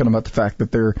been talking about the fact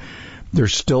that they're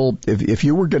still, if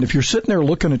you're sitting there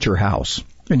looking at your house,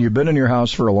 and you've been in your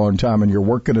house for a long time, and you're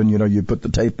working, and you put the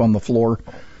tape on the floor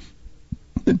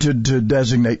to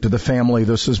designate to the family,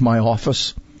 this is my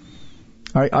office.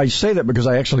 I say that because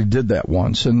I actually did that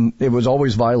once, and it was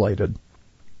always violated.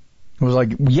 It was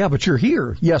like, yeah, but you're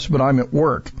here. Yes, but I'm at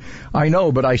work. I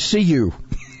know, but I see you.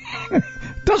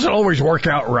 Doesn't always work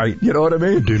out right. You know what I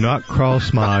mean? Do not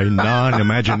cross my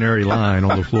non-imaginary line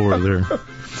on the floor there.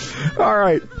 All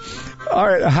right.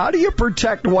 How do you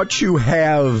protect what you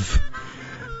have?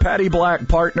 Patty Black,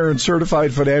 partner and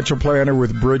certified financial planner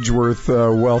with Bridgeworth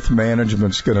Wealth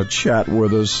Management, is going to chat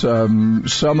with us.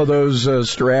 Some of those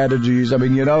strategies. I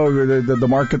mean, the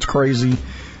market's crazy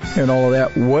and all of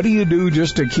that. What do you do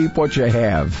just to keep what you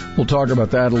have? We'll talk about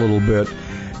that a little bit.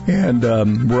 And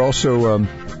we're also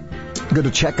going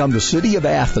to check on the city of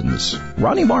Athens.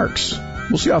 Ronnie Marks.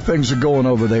 We'll see how things are going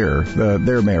over there.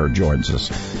 Their mayor joins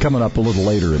us. Coming up a little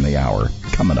later in the hour.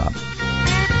 Coming up.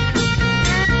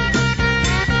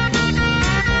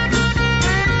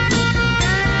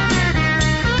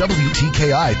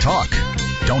 WTKI Talk.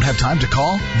 Don't have time to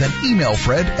call? Then email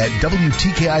Fred at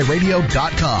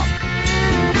WTKIRadio.com.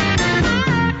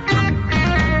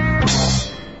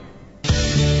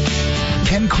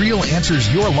 Ken Creel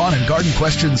answers your lawn and garden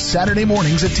questions Saturday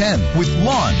mornings at 10 with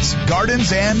lawns,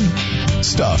 gardens, and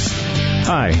stuff.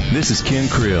 Hi, this is Ken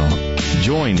Creel.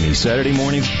 Join me Saturday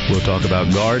mornings. We'll talk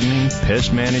about gardening,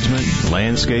 pest management,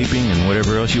 landscaping, and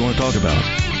whatever else you want to talk about.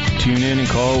 Tune in and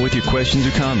call with your questions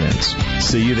or comments.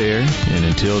 See you there, and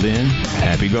until then,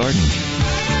 happy gardening.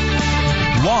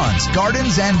 Lawns,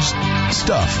 gardens, and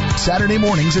stuff. Saturday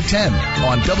mornings at 10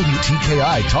 on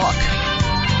WTKI Talk.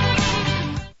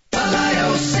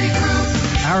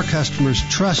 Our customers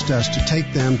trust us to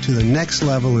take them to the next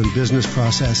level in business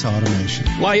process automation.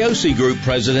 Liosi Group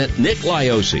President Nick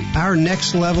Liosi. Our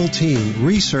next level team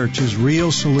researches real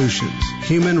solutions,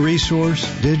 human resource,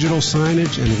 digital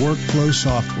signage, and workflow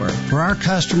software. For our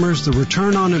customers, the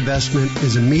return on investment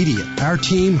is immediate. Our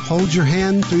team holds your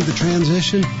hand through the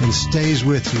transition and stays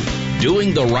with you.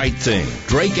 Doing the right thing.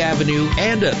 Drake Avenue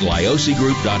and at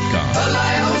LiosiGroup.com. The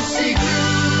Liosi Group.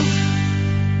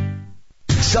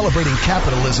 Celebrating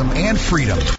capitalism and freedom.